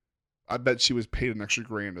bet she was paid an extra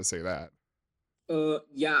 $1,000 to say that.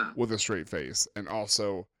 Yeah. With a straight face. And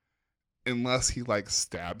also, unless he like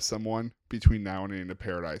stabs someone between now and into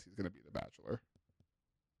paradise, he's gonna be the Bachelor.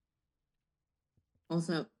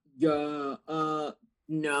 Also, yeah,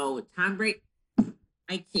 no, Tom Brady,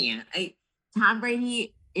 I can't. Tom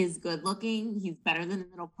Brady is good looking. He's better than the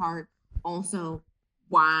middle part. Also,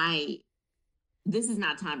 why? This is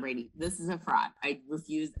not Tom Brady. This is a fraud. I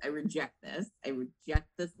refuse. I reject this. I reject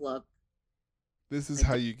this look. This is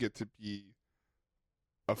how you get to be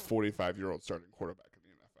a 45-year-old starting quarterback in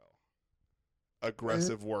the NFL.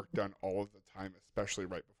 Aggressive work done all of the time, especially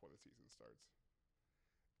right before the season starts.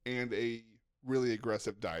 And a really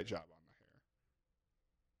aggressive dye job on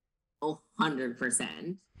the hair.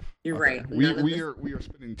 100%. You're okay. right. We are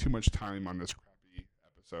spending too much time on this crappy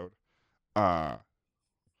episode.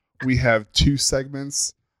 We have 2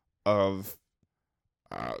 segments of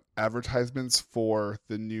advertisements for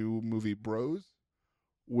the new movie Bros,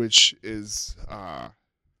 which is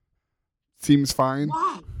seems fine.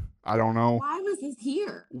 Why? I don't know. Why was this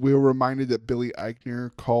here? We were reminded that Billy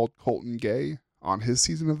Eichner called Colton gay on his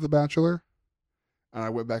season of The Bachelor, and I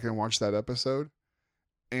went back and watched that episode,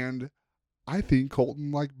 and I think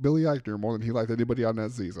Colton liked Billy Eichner more than he liked anybody on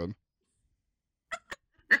that season.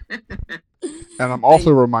 And I'm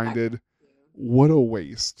also reminded, what a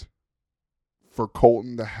waste for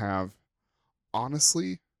Colton to have,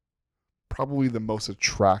 honestly, probably the most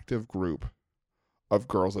attractive group of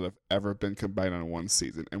girls that have ever been combined on one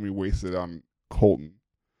season, and we wasted it on Colton,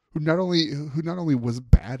 who not only was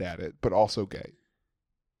bad at it, but also gay.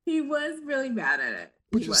 He was really bad at it.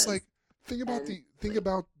 But just like think about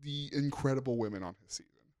the incredible women on his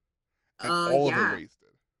season, and all of it wasted.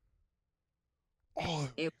 All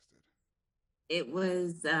of it wasted. It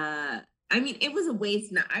was. I mean, it was a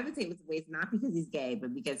waste. I would say it was a waste not because he's gay,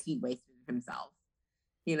 but because he wasted himself.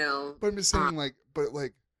 You know. But I'm just saying,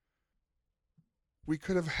 we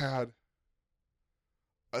could have had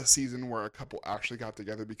a season where a couple actually got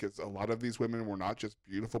together, because a lot of these women were not just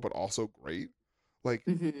beautiful but also great. Like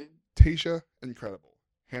Tayshia, incredible.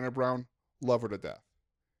 Hannah Brown, love her to death.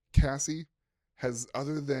 Cassie has,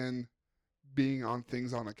 other than being on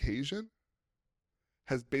things on occasion,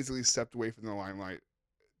 has basically stepped away from the limelight,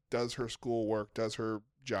 does her schoolwork, does her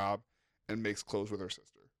job, and makes clothes with her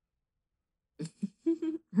sister.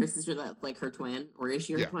 Her sister, that like her twin, or is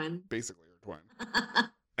she her twin? Basically her twin.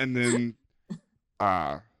 And then,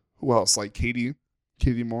 who else? Like Katie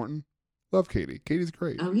Morton. Love Katie. Katie's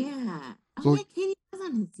great. Oh yeah. So, Katie was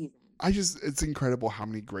on his season. It's incredible how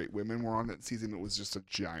many great women were on that season. It was just a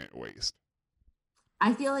giant waste.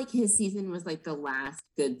 I feel like his season was like the last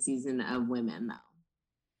good season of women, though.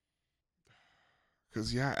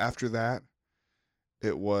 Because, after that,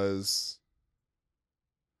 it was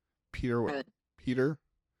Peter. Uh, Peter.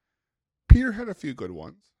 Peter had a few good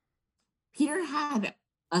ones. Peter had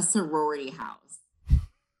a sorority house.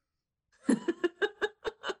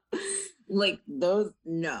 Like those,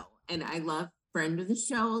 no. And I love friend of the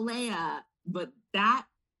show, Alea, but that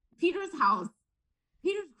Peter's house,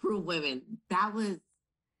 Peter's crew of women, that was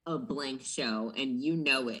a blank show, and you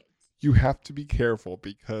know it. You have to be careful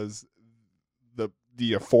because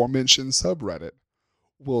the aforementioned subreddit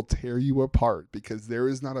will tear you apart because there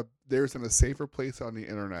isn't a safer place on the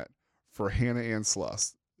internet for Hannah Ann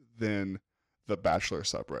Sluss than the Bachelor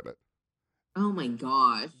subreddit. Oh my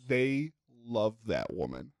gosh. They love that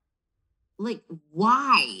woman. Like,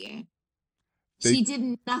 why? She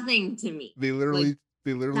did nothing to me. They literally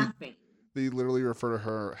nothing. They literally refer to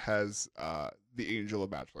her as the angel of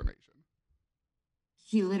Bachelor Nation.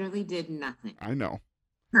 She literally did nothing. I know.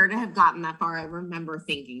 Her to have gotten that far, I remember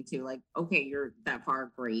thinking too, like, okay, you're that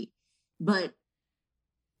far, great. But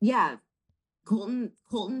yeah,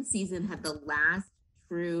 Colton's season had the last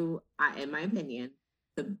true, in my opinion,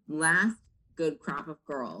 the last good crop of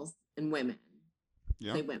girls and women.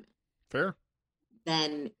 Yeah. Say women. Fair.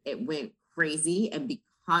 Then it went crazy, and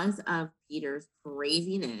because of Peter's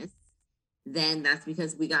craziness, then that's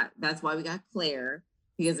why we got Claire,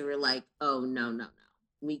 because we were like, oh no.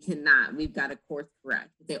 We cannot. We've got to course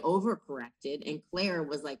correct. They overcorrected, and Claire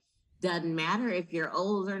was like, "Doesn't matter if you're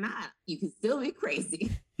old or not. You can still be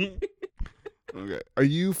crazy." Okay. Are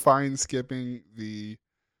you fine skipping the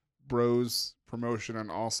Bros promotion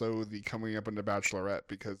and also the coming up in the Bachelorette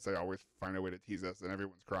because they always find a way to tease us and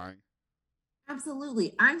everyone's crying?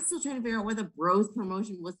 Absolutely. I'm still trying to figure out where the Bros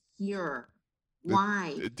promotion was here.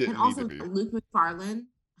 Why? It didn't and also need to be. Luke McFarlane.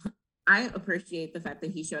 I appreciate the fact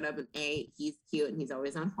that he showed up, and he's cute and he's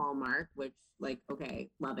always on Hallmark, which, like, okay,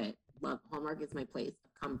 love it. Love Hallmark is my place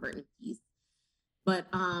of comfort and peace. But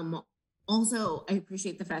also I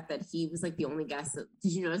appreciate the fact that he was like the only guest.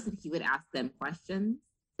 Did you notice that he would ask them questions?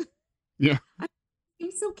 Yeah. He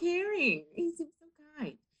was so caring. He seems so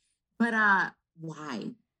kind. But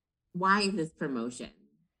why? Why this promotion?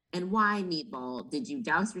 And why, Meatball, did you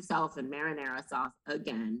douse yourself in marinara sauce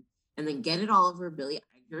again and then get it all over Billy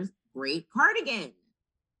Eichner's great cardigan?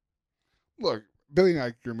 Look, Billy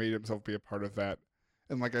Eichner made himself be a part of that.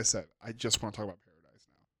 And like I said, I just want to talk about Paradise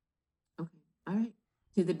now. Okay. All right.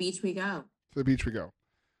 To the beach we go. To the beach we go.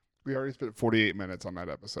 We already spent 48 minutes on that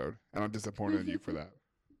episode, and I'm disappointed in you for that.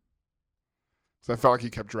 So I felt like you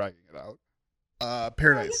kept dragging it out.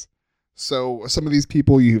 Paradise. So some of these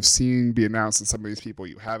people you've seen be announced and some of these people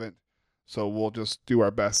you haven't. So we'll just do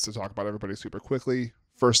our best to talk about everybody super quickly.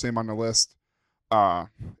 First name on the list,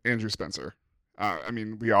 Andrew Spencer.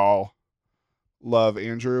 We all love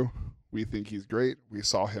Andrew. We think he's great. We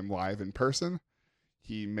saw him live in person.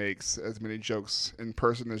 He makes as many jokes in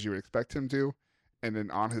person as you would expect him to. And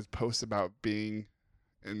then on his post about being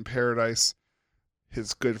in Paradise,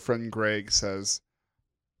 his good friend Greg says,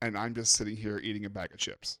 and I'm just sitting here eating a bag of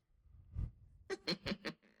chips.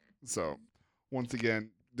 So, once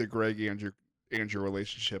again, the Greg-Andrew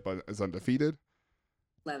relationship is undefeated.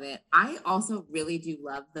 Love it. I also really do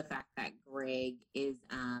love the fact that Greg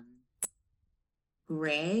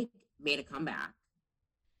made a comeback.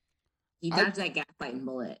 He dodged that gaslighting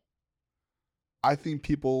bullet. I think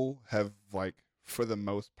people have, for the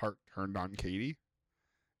most part, turned on Katie.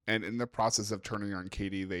 And in the process of turning on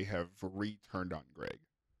Katie, they have returned on Greg.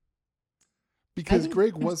 Because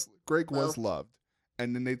Greg was loved,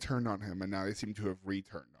 and then they turned on him, and now they seem to have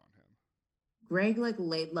returned on him. Greg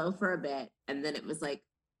laid low for a bit, and then it was like,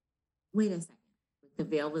 wait a second. The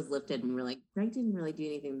veil was lifted, and we're like, Greg didn't really do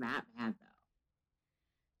anything that bad,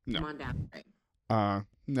 though. No. Come on down, Greg.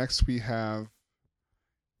 Next we have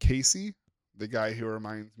Casey, the guy who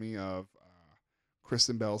reminds me of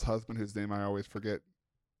Kristen Bell's husband, whose name I always forget.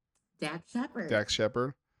 Dax Shepard. Dax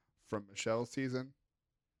Shepard from Michelle's season.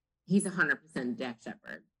 He's 100% Dax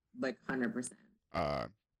Shepard. 100%.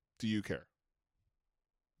 Do you care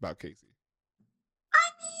about Casey?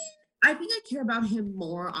 I think I care about him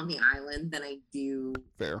more on the island than I do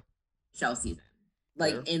Fair. Michelle season.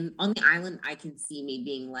 On the island, I can see me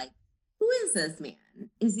being like, who is this man?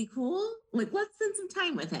 Is he cool? Let's spend some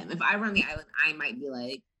time with him. If I were on the island, I might be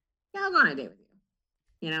like, yeah, I'll go on a date with you.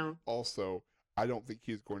 You know? Also, I don't think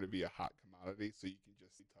he's going to be a hot commodity, so you can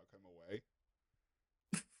just tuck him away.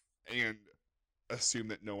 And assume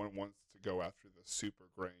that no one wants to go after the super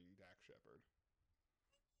graying Dax Shepard.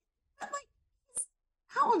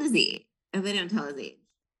 How old is he? If they don't tell his age.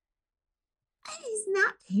 He's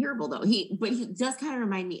not terrible though. He just kind of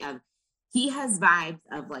remind me of, he has vibes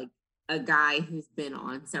of a guy who's been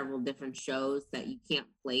on several different shows that you can't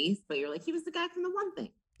place, but you're like, he was the guy from The One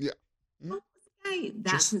Thing. Yeah. What was the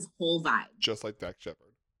That's his whole vibe. Just like Dak Shepard.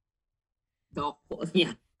 The whole,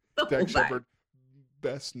 yeah. The Dak whole Shepard,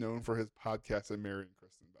 best known for his podcast and marrying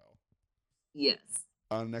Kristen Bell. Yes.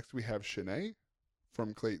 Next we have Shanae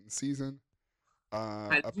from Clayton's season. How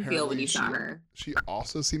did you feel when you saw her? She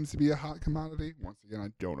also seems to be a hot commodity. Once again, I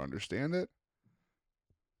don't understand it.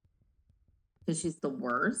 Because she's the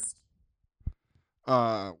worst.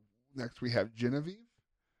 Next we have Genevieve.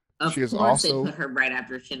 Of course, they put her right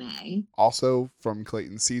after Shanae. Also from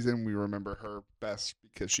Clayton's season, we remember her best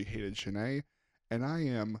because she hated Shanae. And I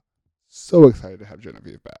am so excited to have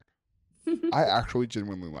Genevieve back. I actually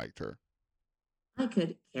genuinely liked her. I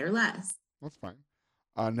could care less. That's fine.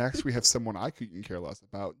 Next, we have someone I couldn't care less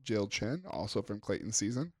about, Jill Chen, also from Clayton's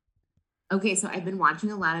season. Okay, so I've been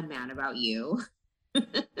watching a lot of Mad About You.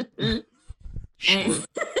 Sure.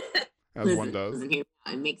 As one does. It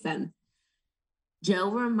makes sense.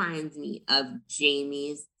 Jill reminds me of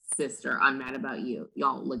Jamie's sister on Mad About You.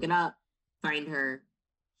 Y'all look it up. Find her.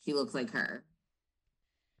 She looks like her.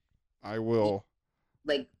 I will.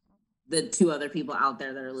 Like the two other people out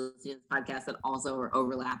there that are listening to this podcast that also are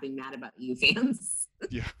overlapping Mad About You fans.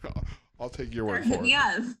 Yeah, I'll take your word for it.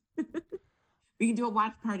 Yeah. We can do a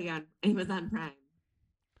watch party on Amazon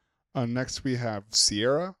Prime. Next, we have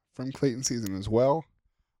Sierra from Clayton season as well.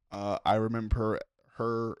 I remember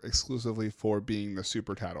her exclusively for being the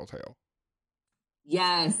super tattletale.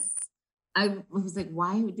 Yes. I was like,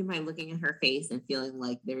 why am I looking at her face and feeling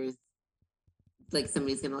like there's like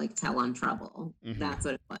somebody's going to like tell on trouble? Mm-hmm. That's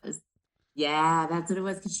what it was. Yeah, that's what it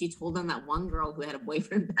was. Because she told on that one girl who had a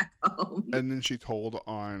boyfriend back home. And then she told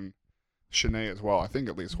on Shanae as well. I think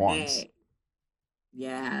at least once.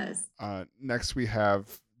 Yes. Next we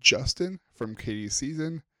have Justin from Katie's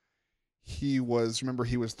season. He was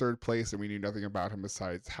third place, and we knew nothing about him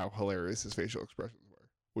besides how hilarious his facial expressions were,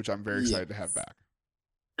 which I'm very excited to have back.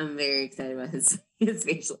 I'm very excited about his facial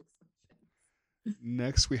expressions.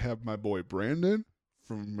 Next, we have my boy Brandon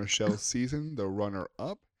from Michelle's season, the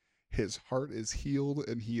runner-up. His heart is healed,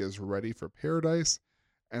 and he is ready for paradise.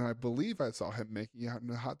 And I believe I saw him making out in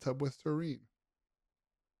a hot tub with Serene.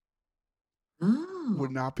 Oh.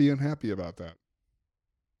 Would not be unhappy about that.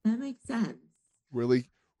 That makes sense. Really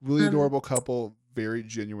adorable couple, very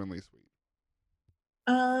genuinely sweet.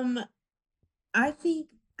 I think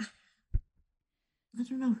I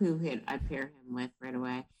don't know who I'd pair him with right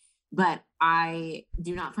away, but I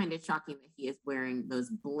do not find it shocking that he is wearing those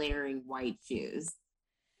blaring white shoes.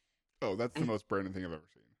 Oh, that's the most Brandon thing I've ever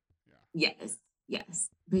seen. Yeah. Yes,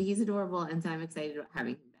 but he's adorable, and so I'm excited about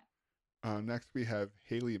having him back. Next, we have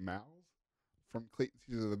Haley Malles from Clayton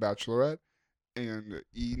season of The Bachelorette. And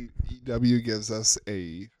EW gives us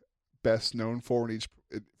a best known for each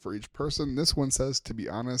person. This one says, to be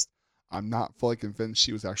honest, I'm not fully convinced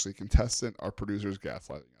she was actually a contestant. Our producer's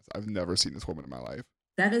gaslighting us. I've never seen this woman in my life.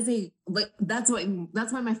 That is that's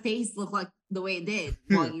why my face looked like the way it did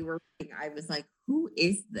while you were reading. I was like, who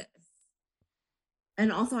is this?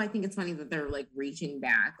 And also, I think it's funny that they're like reaching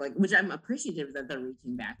back, like, which I'm appreciative that they're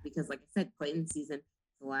reaching back because, like I said, Clayton's season,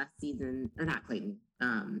 the last season, or not Clayton.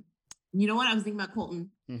 You know what? I was thinking about Colton.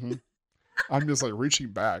 Mm-hmm. I'm just like reaching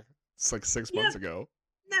back. It's like 6 months ago.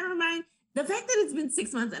 Never mind. The fact that it's been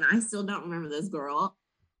 6 months and I still don't remember this girl.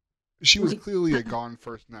 She was clearly a gone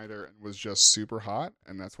first nighter and was just super hot,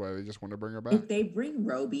 and that's why they just want to bring her back. If they bring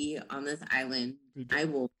Roby on this island, I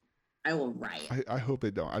will riot. I hope they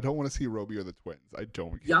don't. I don't want to see Roby or the twins. I don't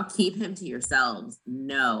care. Y'all keep him to yourselves.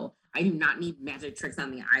 No, I do not need magic tricks on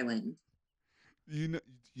the island. You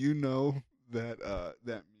know that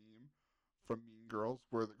that meme from Mean Girls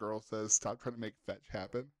where the girl says, "Stop trying to make fetch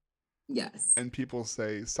happen." Yes. And people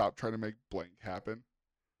say, "Stop trying to make blank happen."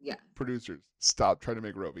 Yeah. Producers, stop trying to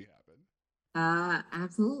make Roby happen.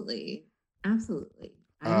 Absolutely. I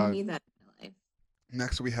don't need that in my life.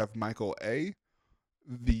 Next, we have Michael A.,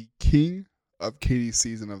 the king of Katie's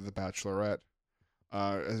season of The Bachelorette.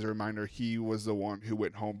 As a reminder, he was the one who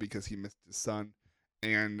went home because he missed his son.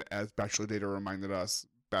 And as Bachelor Data reminded us,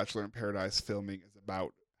 Bachelor in Paradise filming is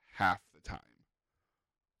about half the time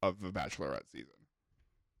of the Bachelorette season.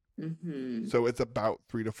 Mm-hmm. So it's about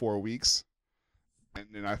 3 to 4 weeks. And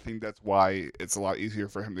then I think that's why it's a lot easier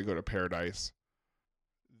for him to go to Paradise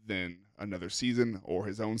than another season or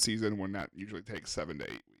his own season when that usually takes 7 to 8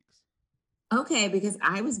 weeks. Okay, because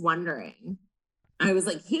I was wondering. I was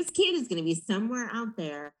like, his kid is going to be somewhere out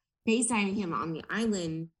there FaceTiming him on the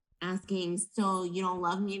island asking, so you don't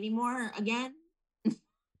love me anymore again?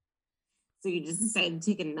 So you just decided to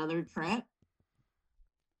take another trip?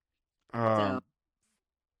 So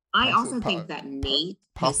I also think that Nate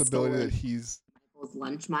possibility that he's Michael's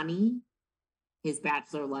lunch money. his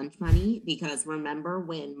bachelor lunch money, because remember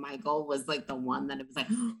when Michael was like the one that it was like,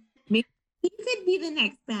 maybe he could be the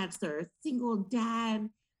next bachelor, single dad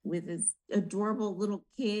with his adorable little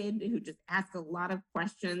kid who just asks a lot of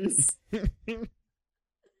questions.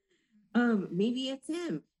 Maybe it's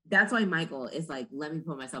him. That's why Michael is like, let me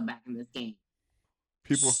put myself back in this game.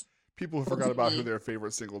 People forgot about who their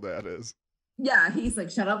favorite single dad is. Yeah, he's like,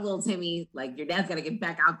 shut up, little Timmy. Like, your dad's got to get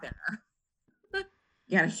back out there.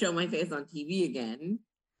 You got to show my face on TV again.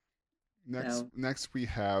 Next we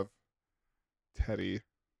have Teddy.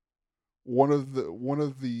 One of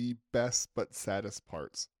the best but saddest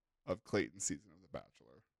parts of Clayton's season of The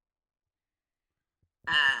Bachelor.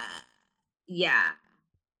 Yeah.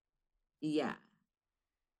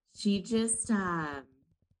 She just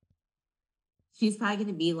she's probably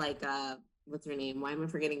gonna be like what's her name? Why am I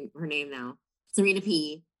forgetting her name now? Serena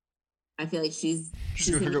P. I feel like she's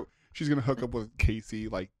gonna hook up with Casey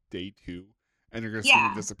like day 2, and you're gonna see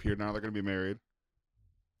them disappear. Now they're gonna be married.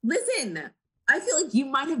 Listen, I feel like you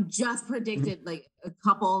might have just predicted like a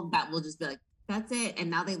couple that will just be like, that's it,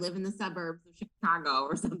 and now they live in the suburbs of Chicago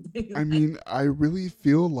or something. I mean, I really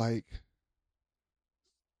feel like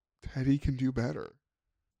Teddy can do better,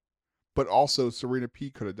 but also Serena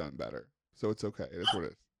P could have done better. So it's okay. It is what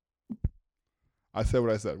it is. I said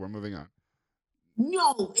what I said. We're moving on.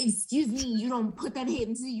 No, excuse me. You don't put that hate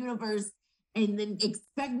into the universe and then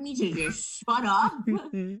expect me to just shut up.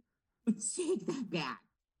 Take that back.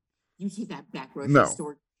 You take that back. Grocery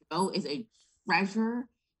store Joe is a treasure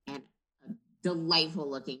and a delightful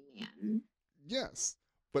looking man. Yes,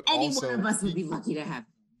 but any also, one of us would be lucky to have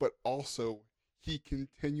him. But also, he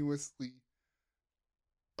continuously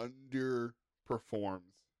underperforms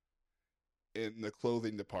in the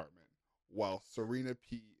clothing department, while Serena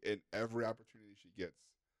P, in every opportunity she gets,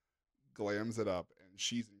 glams it up, and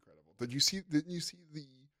she's incredible. Didn't you see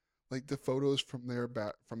the photos from their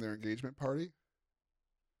engagement party?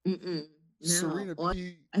 No. Serena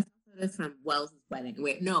P. I saw photos from Wells' wedding.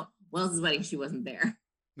 Wait, no, Wells' wedding. She wasn't there.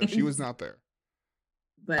 No, she was not there.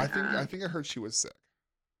 But I think I heard she was sick.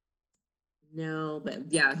 No,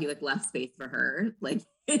 but yeah, he like left space for her, like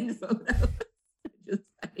in photos. Just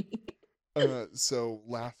funny. So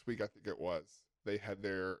last week I think it was, they had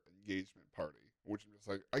their engagement party, which was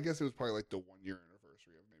like, I guess it was probably like the 1-year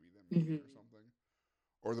anniversary of maybe them meeting or something,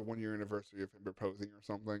 or the 1-year anniversary of him proposing or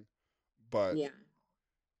something. But yeah,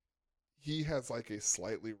 he has like a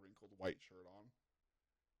slightly wrinkled white shirt on,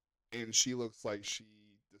 and she looks like she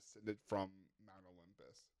descended from Mount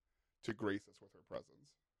Olympus to grace us with her presence.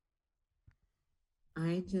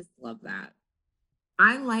 I just love that.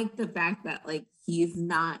 I like the fact that like he's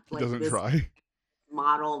not like doesn't try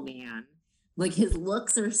model man. Like his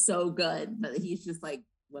looks are so good, but he's just like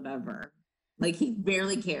whatever. Like he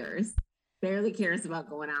barely cares. Barely cares about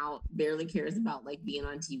going out. Barely cares about like being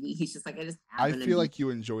on TV. He's just like, I feel like you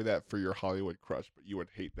enjoy that for your Hollywood crush, but you would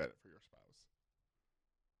hate that for your spouse.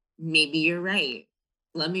 Maybe you're right.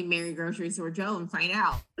 Let me marry Grocery Store Joe and find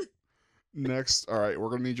out. Next, all right, we're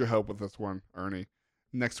gonna need your help with this one, Ernie.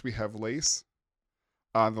 Next, we have Lace.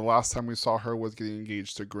 The last time we saw her was getting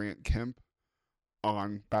engaged to Grant Kemp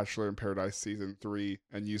on Bachelor in Paradise season 3,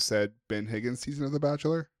 and you said Ben Higgins season of The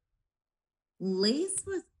Bachelor? Lace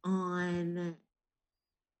was on.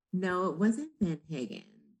 No, it wasn't Ben Higgins.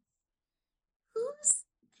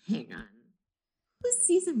 Hang on. Whose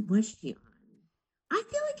season was she on? I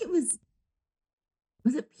feel like it was.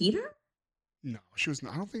 Was it Peter? No, she was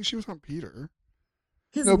not. I don't think she was on Peter.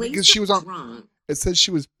 No, because she was on. Drunk. It says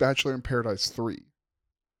she was Bachelor in Paradise 3.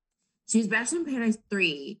 She was Bachelor in Paradise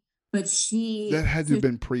 3, but that had to have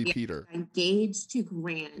been pre-Peter. Engaged to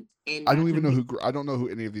Grant, and I don't even know who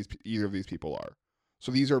either of these people are.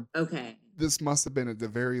 So these are okay. This must have been at the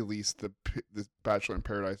very least the Bachelor in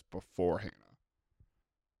Paradise before Hannah.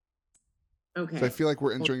 Okay. So I feel like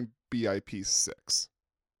we're entering BIP 6.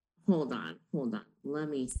 Hold on. Let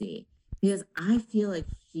me see. Because I feel like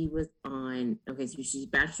she was on. Okay, so she's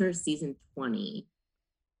Bachelor season 20.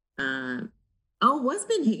 Was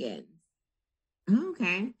Ben Higgins?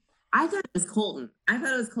 Okay, I thought it was Colton.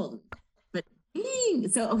 But dang,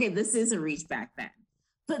 so okay, this is a reach back then.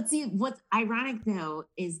 But see, what's ironic though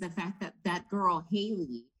is the fact that that girl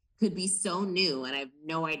Haley could be so new, and I have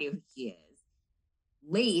no idea who she is.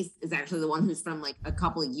 Lace is actually the one who's from like a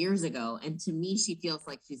couple of years ago, and to me, she feels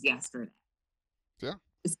like she's yesterday. Yeah.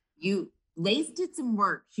 Lace did some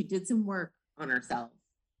work. She did some work on herself.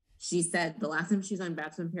 She said the last time she was on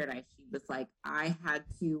Bachelor in Paradise, she was like, I had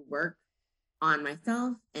to work on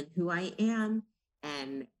myself and who I am,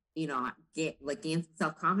 and gain some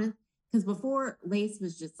self-confidence. Because before, Lace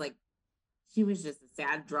was just like, she was just a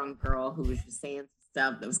sad drunk girl who was just saying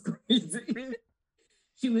stuff that was crazy.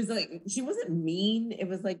 she was like, she wasn't mean. It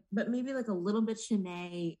was like, but maybe like a little bit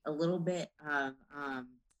Shanae, a little bit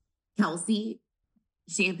Kelsey,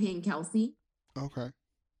 Champagne Kelsey. Okay.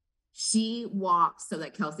 She walked so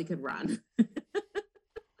that Kelsey could run.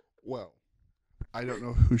 Well, I don't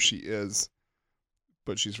know who she is,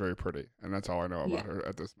 but she's very pretty, and that's all I know about her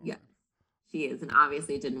at this Yeah, moment. she is, and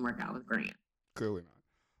obviously it didn't work out with Grant. Clearly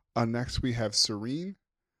not. Next, we have Serene,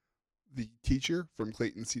 the teacher from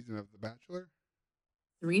Clayton's season of The Bachelor.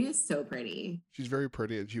 Serena is so pretty. She's very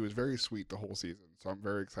pretty, and she was very sweet the whole season. So I'm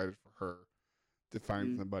very excited for her to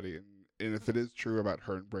find somebody. And if it is true about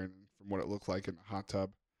her and Brandon, from what it looked like in the hot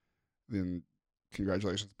tub, then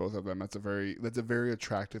congratulations, both of them. That's a very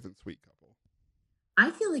attractive and sweet couple.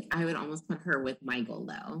 I feel like I would almost put her with Michael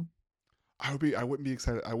though. I wouldn't be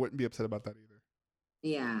excited. I wouldn't be upset about that either.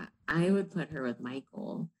 Yeah, I would put her with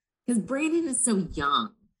Michael because Brandon is so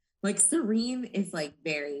young. Like Serene is like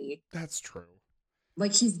very. That's true.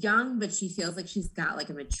 Like she's young, but she feels like she's got like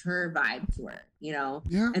a mature vibe to her, you know?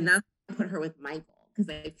 Yeah. And that's why I put her with Michael because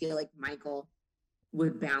I feel like Michael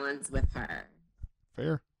would balance with her.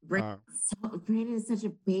 Fair. Brandon is such a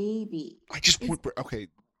baby. I just want. Okay,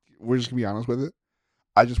 we're just gonna be honest with it.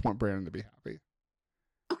 I just want Brandon to be happy.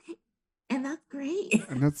 Okay, and that's great.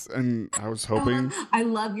 And I was hoping. I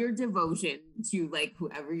love your devotion to like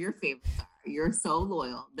whoever your favorites are. You're so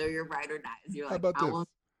loyal. They're your ride or dies. You're like, how about I this? want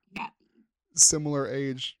to be happy. Similar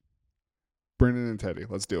age, Brandon and Teddy.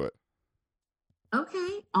 Let's do it.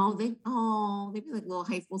 Okay. They'd be like little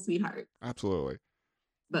high school sweethearts. Absolutely.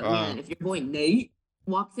 But man, if your boy Nate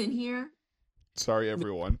walks in here, sorry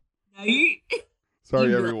everyone. Nate.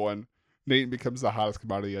 Sorry everyone. Nate becomes the hottest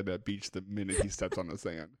commodity at that beach the minute he steps on the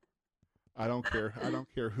sand. I don't care. I don't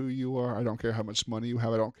care who you are. I don't care how much money you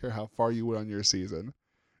have. I don't care how far you went on your season.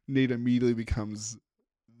 Nate immediately becomes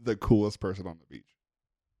the coolest person on the beach.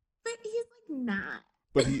 But he's like not.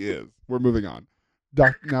 But he is. We're moving on.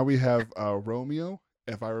 Now we have Romeo.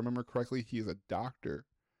 If I remember correctly, he is a doctor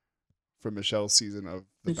from Michelle's season of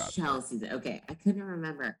The Bachelor. Michelle's season. Okay, I couldn't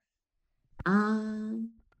remember.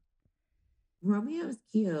 Romeo's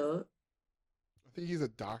cute. I think he's a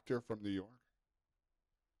doctor from New York.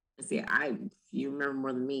 See, you remember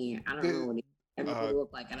more than me. I don't remember what he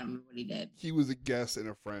looked like. I don't remember what he did. He was a guest and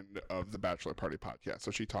a friend of the Bachelor Party podcast,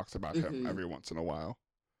 so she talks about him every once in a while.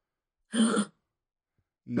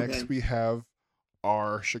 Next, we have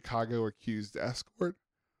our Chicago accused escort.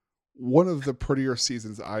 One of the prettier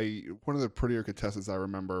contestants I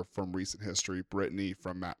remember from recent history, Brittany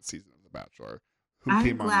from Matt's season of The Bachelor.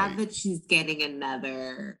 I'm glad that she's getting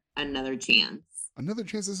another chance. Another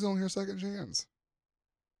chance? This is only her second chance.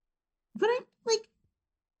 But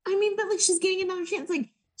she's getting another chance. Like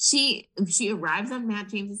she arrives on Matt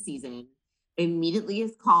James' season, immediately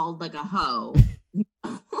is called like a hoe.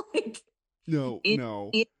 No.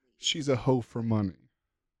 She's a hoe for money.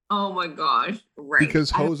 Oh my gosh. Right.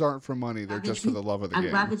 Because hoes aren't for money. They're just for the love of the game.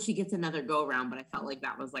 I'm glad that she gets another go around, but I felt like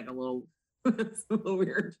that was like a little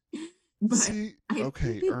weird. But see,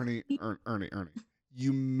 okay, Ernie,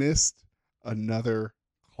 you missed another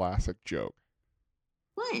classic joke.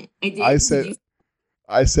 What? I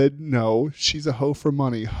said no, she's a hoe for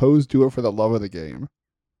money. Hoes do it for the love of the game.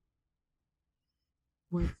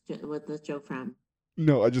 What's the joke from?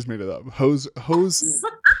 No, I just made it up. Hoes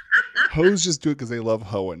just do it because they love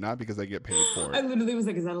hoeing, not because they get paid for it. I literally was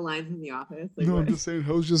like, is that a line from The Office? Like, no, what? I'm just saying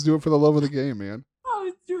hoes just do it for the love of the game, man.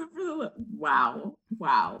 Hoes do it for the love.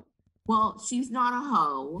 Wow. Well, she's not a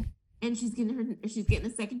hoe, and she's getting a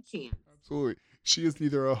second chance. Absolutely. She is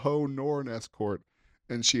neither a hoe nor an escort,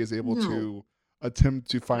 and she is able to attempt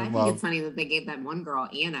to find love. I think it's funny that they gave that one girl,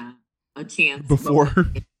 Anna, a chance. Before.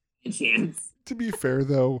 A chance. To be fair,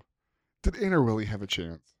 though, did Anna really have a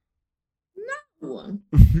chance? No.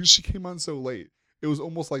 She came on so late. It was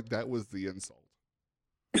almost like that was the insult.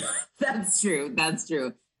 That's true.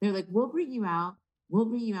 They're like, we'll bring you out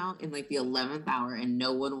in like the 11th hour and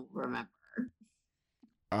no one will remember.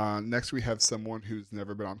 Next we have someone who's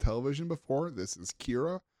never been on television before. This is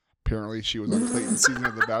Kira. Apparently she was on Clayton's season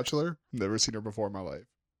of The Bachelor. Never seen her before in my life.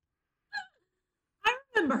 I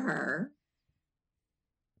remember her.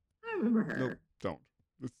 Nope, don't.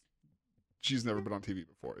 She's never been on TV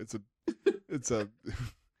before. It's a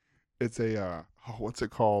what's it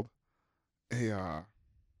called?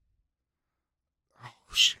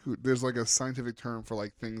 There's like a scientific term for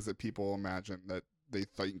like things that people imagine that they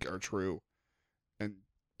think are true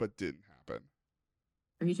but didn't happen.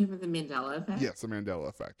 Are you talking about the Mandela effect? Yes, the Mandela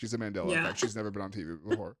effect. She's a Mandela effect. She's never been on TV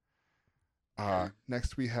before.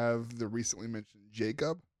 Next we have the recently mentioned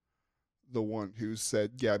Jacob, the one who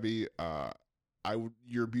said, Gabby,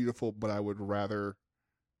 you're beautiful, but I would rather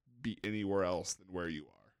be anywhere else than where you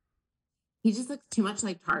are. He just looks too much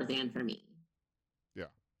like Tarzan for me. Yeah.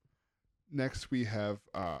 Next we have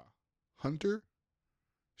Hunter.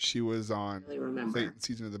 She was on I really remember. Clayton's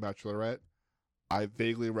season of The Bachelorette. I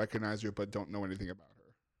vaguely recognize her, but don't know anything about her.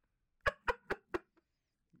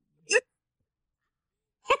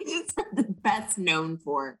 He's the best known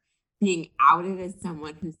for being outed as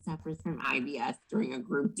someone who suffers from IBS during a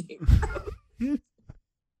group date. And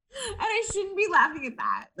I shouldn't be laughing at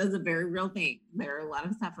that. That's a very real thing. There are a lot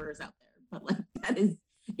of sufferers out there. But like that is,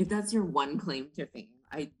 if that's your one claim to fame,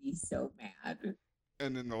 I'd be so mad.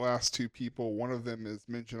 And then the last two people, one of them is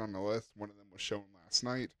mentioned on the list. One of them was shown last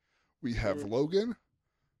night. We have Logan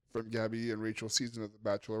from Gabby and Rachel's season of The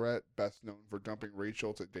Bachelorette, best known for dumping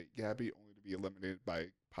Rachel to date Gabby, only to be eliminated by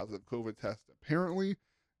positive COVID test, apparently,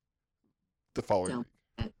 the following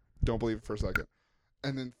week. Don't believe it for a second.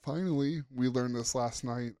 And then finally, we learned this last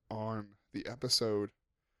night on the episode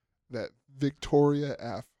that Victoria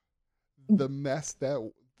F., the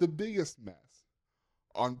biggest mess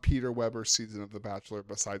on Peter Weber's season of The Bachelor,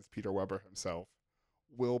 besides Peter Weber himself,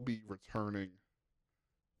 will be returning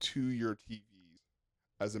to your TVs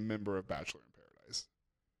as a member of Bachelor in Paradise.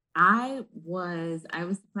 I was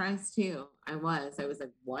surprised too. I was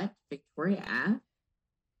like, what? Victoria F?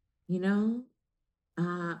 You know?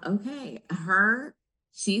 Okay.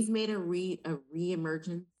 She's made a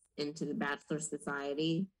re-emergence into the Bachelor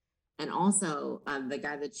Society. And also, the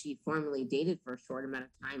guy that she formerly dated for a short amount of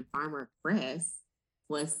time, Farmer Chris,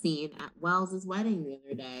 was seen at Wells' wedding the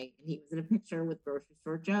other day. And he was in a picture with Grocery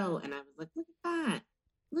Store Joe. And I was like, look at that.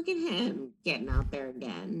 Look at him getting out there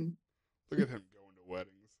again. Look at him going to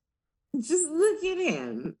weddings. Just look at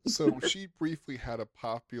him. So she briefly had a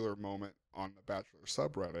popular moment on the Bachelor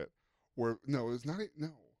subreddit where,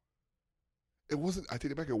 it wasn't, I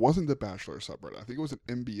take it back, it wasn't the Bachelor subreddit. I think it was an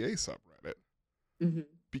NBA subreddit. Mm-hmm.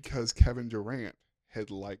 Because Kevin Durant had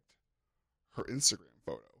liked her Instagram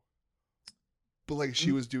photo. But like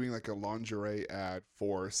she was doing like a lingerie ad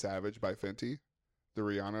for Savage by Fenty, the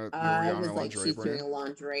Rihanna was like lingerie she's brand. doing a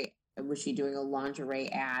lingerie. Was she doing a lingerie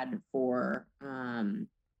ad for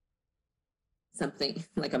something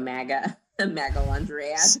like a MAGA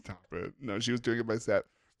lingerie ad? Stop it! No, she was doing it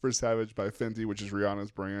for Savage by Fenty, which is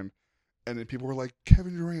Rihanna's brand. And then people were like,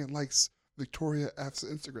 Kevin Durant likes Victoria F's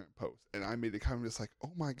Instagram post. And I made a comment just like,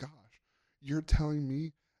 oh my gosh, you're telling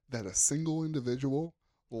me that a single individual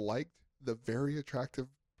liked the very attractive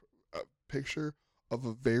picture of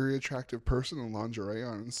a very attractive person in lingerie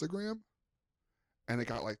on Instagram? And it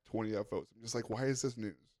got like 20 upvotes. I'm just like, why is this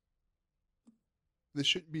news? This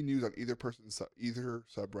shouldn't be news on either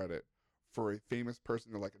subreddit for a famous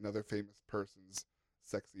person or like another famous person's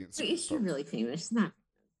sexy Instagram. Is she really famous? She's not.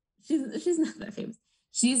 She's not that famous.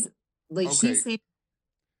 She's like okay.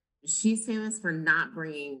 She's famous for not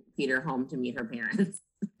bringing Peter home to meet her parents.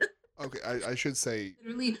 Okay, I should say.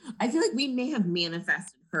 Literally, I feel like we may have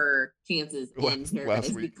manifested her chances in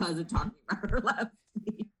Paradise because of talking about her last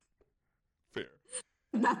week. Fair.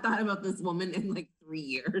 I've not thought about this woman in like 3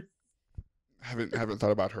 years. Haven't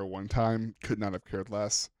thought about her one time. Could not have cared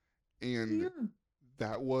less. And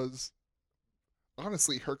that was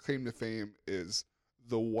honestly her claim to fame is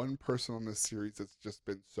the one person on this series that's just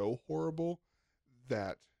been so horrible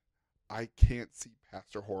that I can't see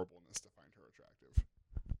past her horribleness to find her attractive.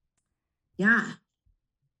 Yeah.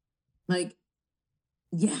 Like,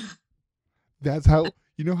 yeah. That's how,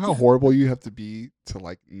 you know how horrible you have to be to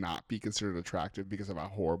like not be considered attractive because of how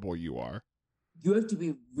horrible you are? You have to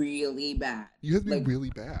be really bad. You have to be really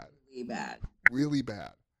bad. Really bad. Really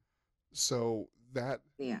bad. So that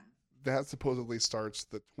supposedly starts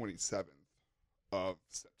the 27th of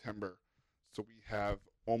September. So we have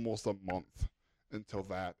almost a month until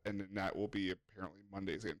that, and then that will be apparently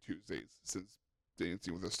Mondays and Tuesdays since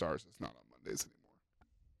Dancing with the Stars is not on Mondays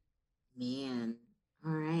anymore. Man.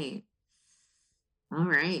 All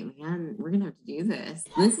right, man. We're gonna have to do this.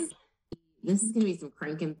 This is gonna be some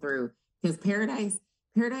cranking through because Paradise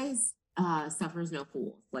suffers no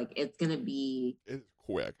fools. Like it's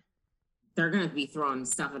quick. They're gonna be throwing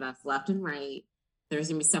stuff at us left and right. There's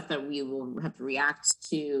gonna be stuff that we will have to react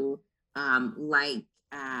to,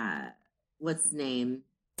 what's his name,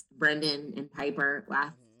 Brendan and Piper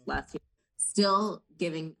last year, still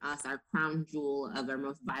giving us our crown jewel of our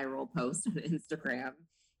most viral post on Instagram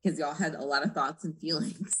because y'all had a lot of thoughts and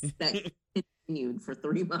feelings that continued for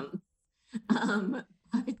 3 months. But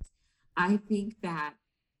I think that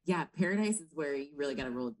Paradise is where you really got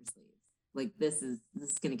to roll up your sleeves. Like this is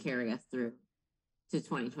going to carry us through to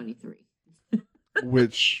 2023.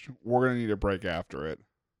 Which we're going to need a break after it.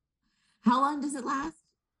 How long does it last?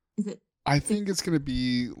 I think it's going to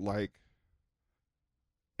be like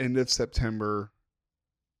end of September,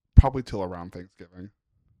 probably till around Thanksgiving.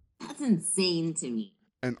 That's insane to me.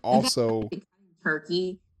 And also,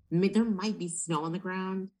 Turkey, there might be snow on the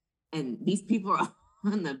ground, and these people are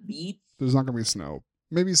on the beach. There's not going to be snow.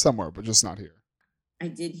 Maybe somewhere, but just not here. I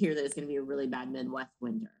did hear that it's going to be a really bad Midwest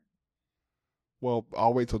winter. Well,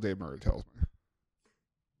 I'll wait till Dave Murray tells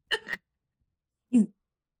me.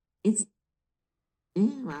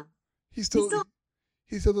 Well, he still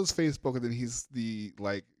does Facebook, and then he's the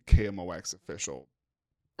KMOX official.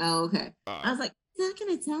 Oh, okay. I was like, he's not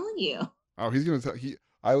going to tell you. Oh, he's going to tell.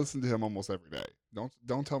 I listen to him almost every day.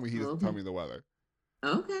 Don't tell me he doesn't tell me the weather.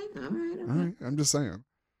 Okay, all right. All right, I'm just saying.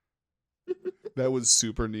 That was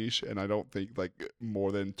super niche, and I don't think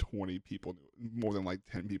more than 10 people knew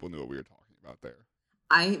what we were talking about there.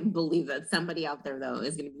 I believe that somebody out there though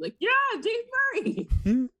is going to be like, yeah, Dave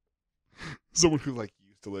Murray. Someone who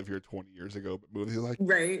used to live here 20 years ago, but moved here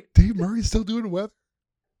right. Dave Murray's still doing weather.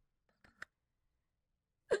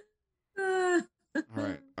 All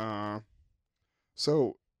right.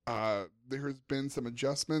 So there's been some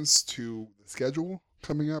adjustments to the schedule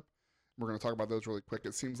coming up. We're going to talk about those really quick.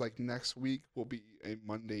 It seems like next week will be a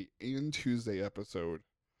Monday and Tuesday episode.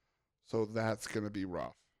 So that's going to be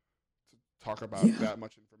rough to talk about that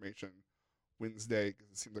much information Wednesday,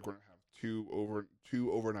 because it seems like we're going to have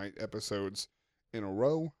two overnight episodes in a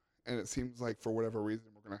row. And it seems like for whatever reason,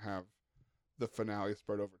 we're going to have the finale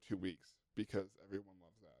spread over 2 weeks because everyone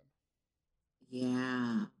loves that.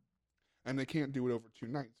 Yeah. And they can't do it over 2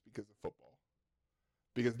 nights because of football.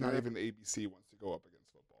 Because not even the ABC wants to go up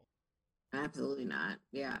against football. Absolutely not.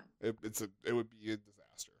 Yeah. It would be a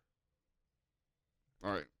disaster.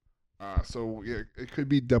 All right. So yeah, it could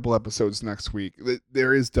be double episodes next week.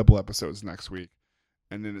 There is double episodes next week.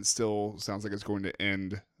 And then it still sounds like it's going to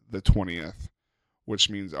end the 20th, which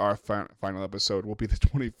means our final episode will be the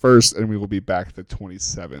 21st, and we will be back the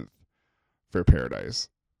 27th for Paradise.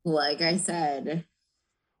 Like I said,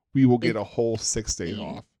 we will get a whole 6 days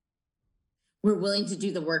off. We're willing to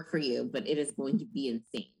do the work for you, but it is going to be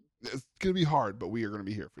insane. It's going to be hard, but we are going to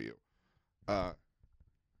be here for you.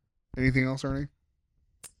 Anything else, Ernie?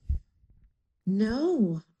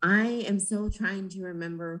 No, I am still trying to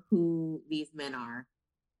remember who these men are.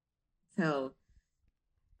 So,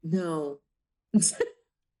 no.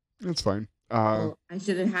 That's fine. Well, I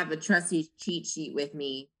should have a trusty cheat sheet with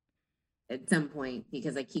me at some point,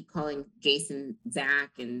 because I keep calling Jason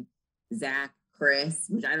Zach and Zach Chris,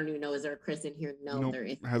 which I don't even know. Is there a Chris in here? No, nope, there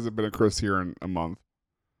isn't. Hasn't been a Chris here in a month.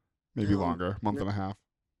 Maybe longer. Month and a half.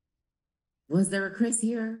 Was there a Chris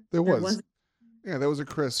here? There was. Yeah, there was a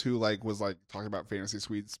Chris who was talking about Fantasy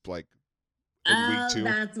Suites in week 2.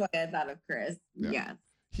 That's why I thought of Chris. Yeah. Yes.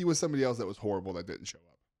 He was somebody else that was horrible that didn't show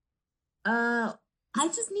up. I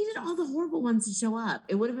just needed all the horrible ones to show up.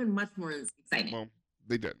 It would have been much more exciting. Well,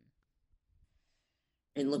 they didn't.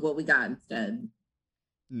 And look what we got instead.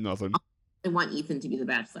 Nothing. I want Ethan to be the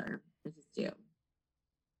Bachelor. I just do.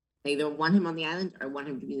 I either want him on the island or I want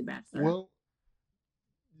him to be the Bachelor. Well,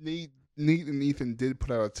 Nate and Ethan did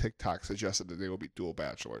put out a TikTok suggested that they will be dual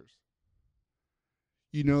bachelors.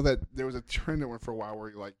 You know that there was a trend that went for a while where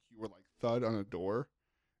you were thud on a door,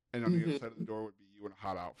 and on the other side of the door would be you in a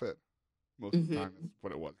hot outfit. Most of the time, that's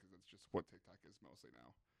what it was, because that's just what TikTok is mostly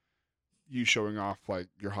now. You showing off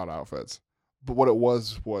your hot outfits. But what it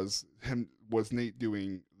was Nate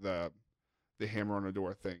doing the hammer on the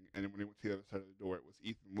door thing, and when he went to the other side of the door, it was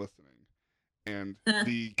Ethan listening. And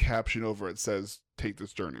the caption over it says, "Take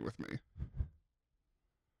this journey with me."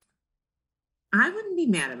 I wouldn't be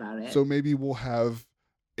mad about it. So maybe we'll have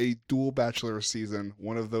a dual bachelor season,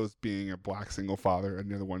 one of those being a black single father and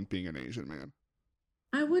the other one being an Asian man.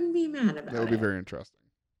 I wouldn't be mad about it. That would be very interesting.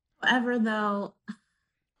 However, though.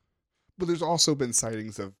 But there's also been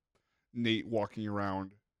sightings of Nate walking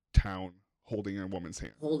around town holding a woman's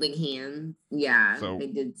hand. Holding hands. Yeah, so, they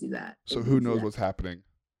did do that. So who knows what's happening?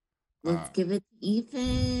 Let's give it to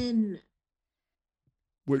Ethan.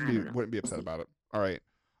 Wouldn't be upset about it. All right.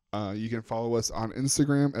 You can follow us on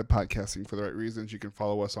Instagram at Podcasting for the Right Reasons. You can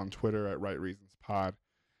follow us on Twitter at Right Reasons Pod.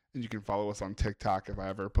 And you can follow us on TikTok, if I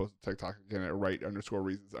ever post a TikTok again, at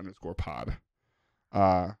Right_Reasons_Pod.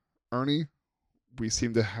 Ernie, we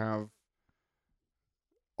seem to have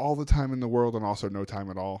all the time in the world and also no time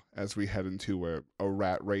at all as we head into a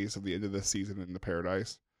rat race at the end of the season in the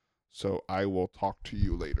Paradise. So I will talk to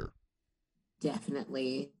you later.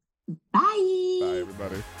 Definitely. Bye. Bye,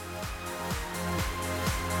 everybody.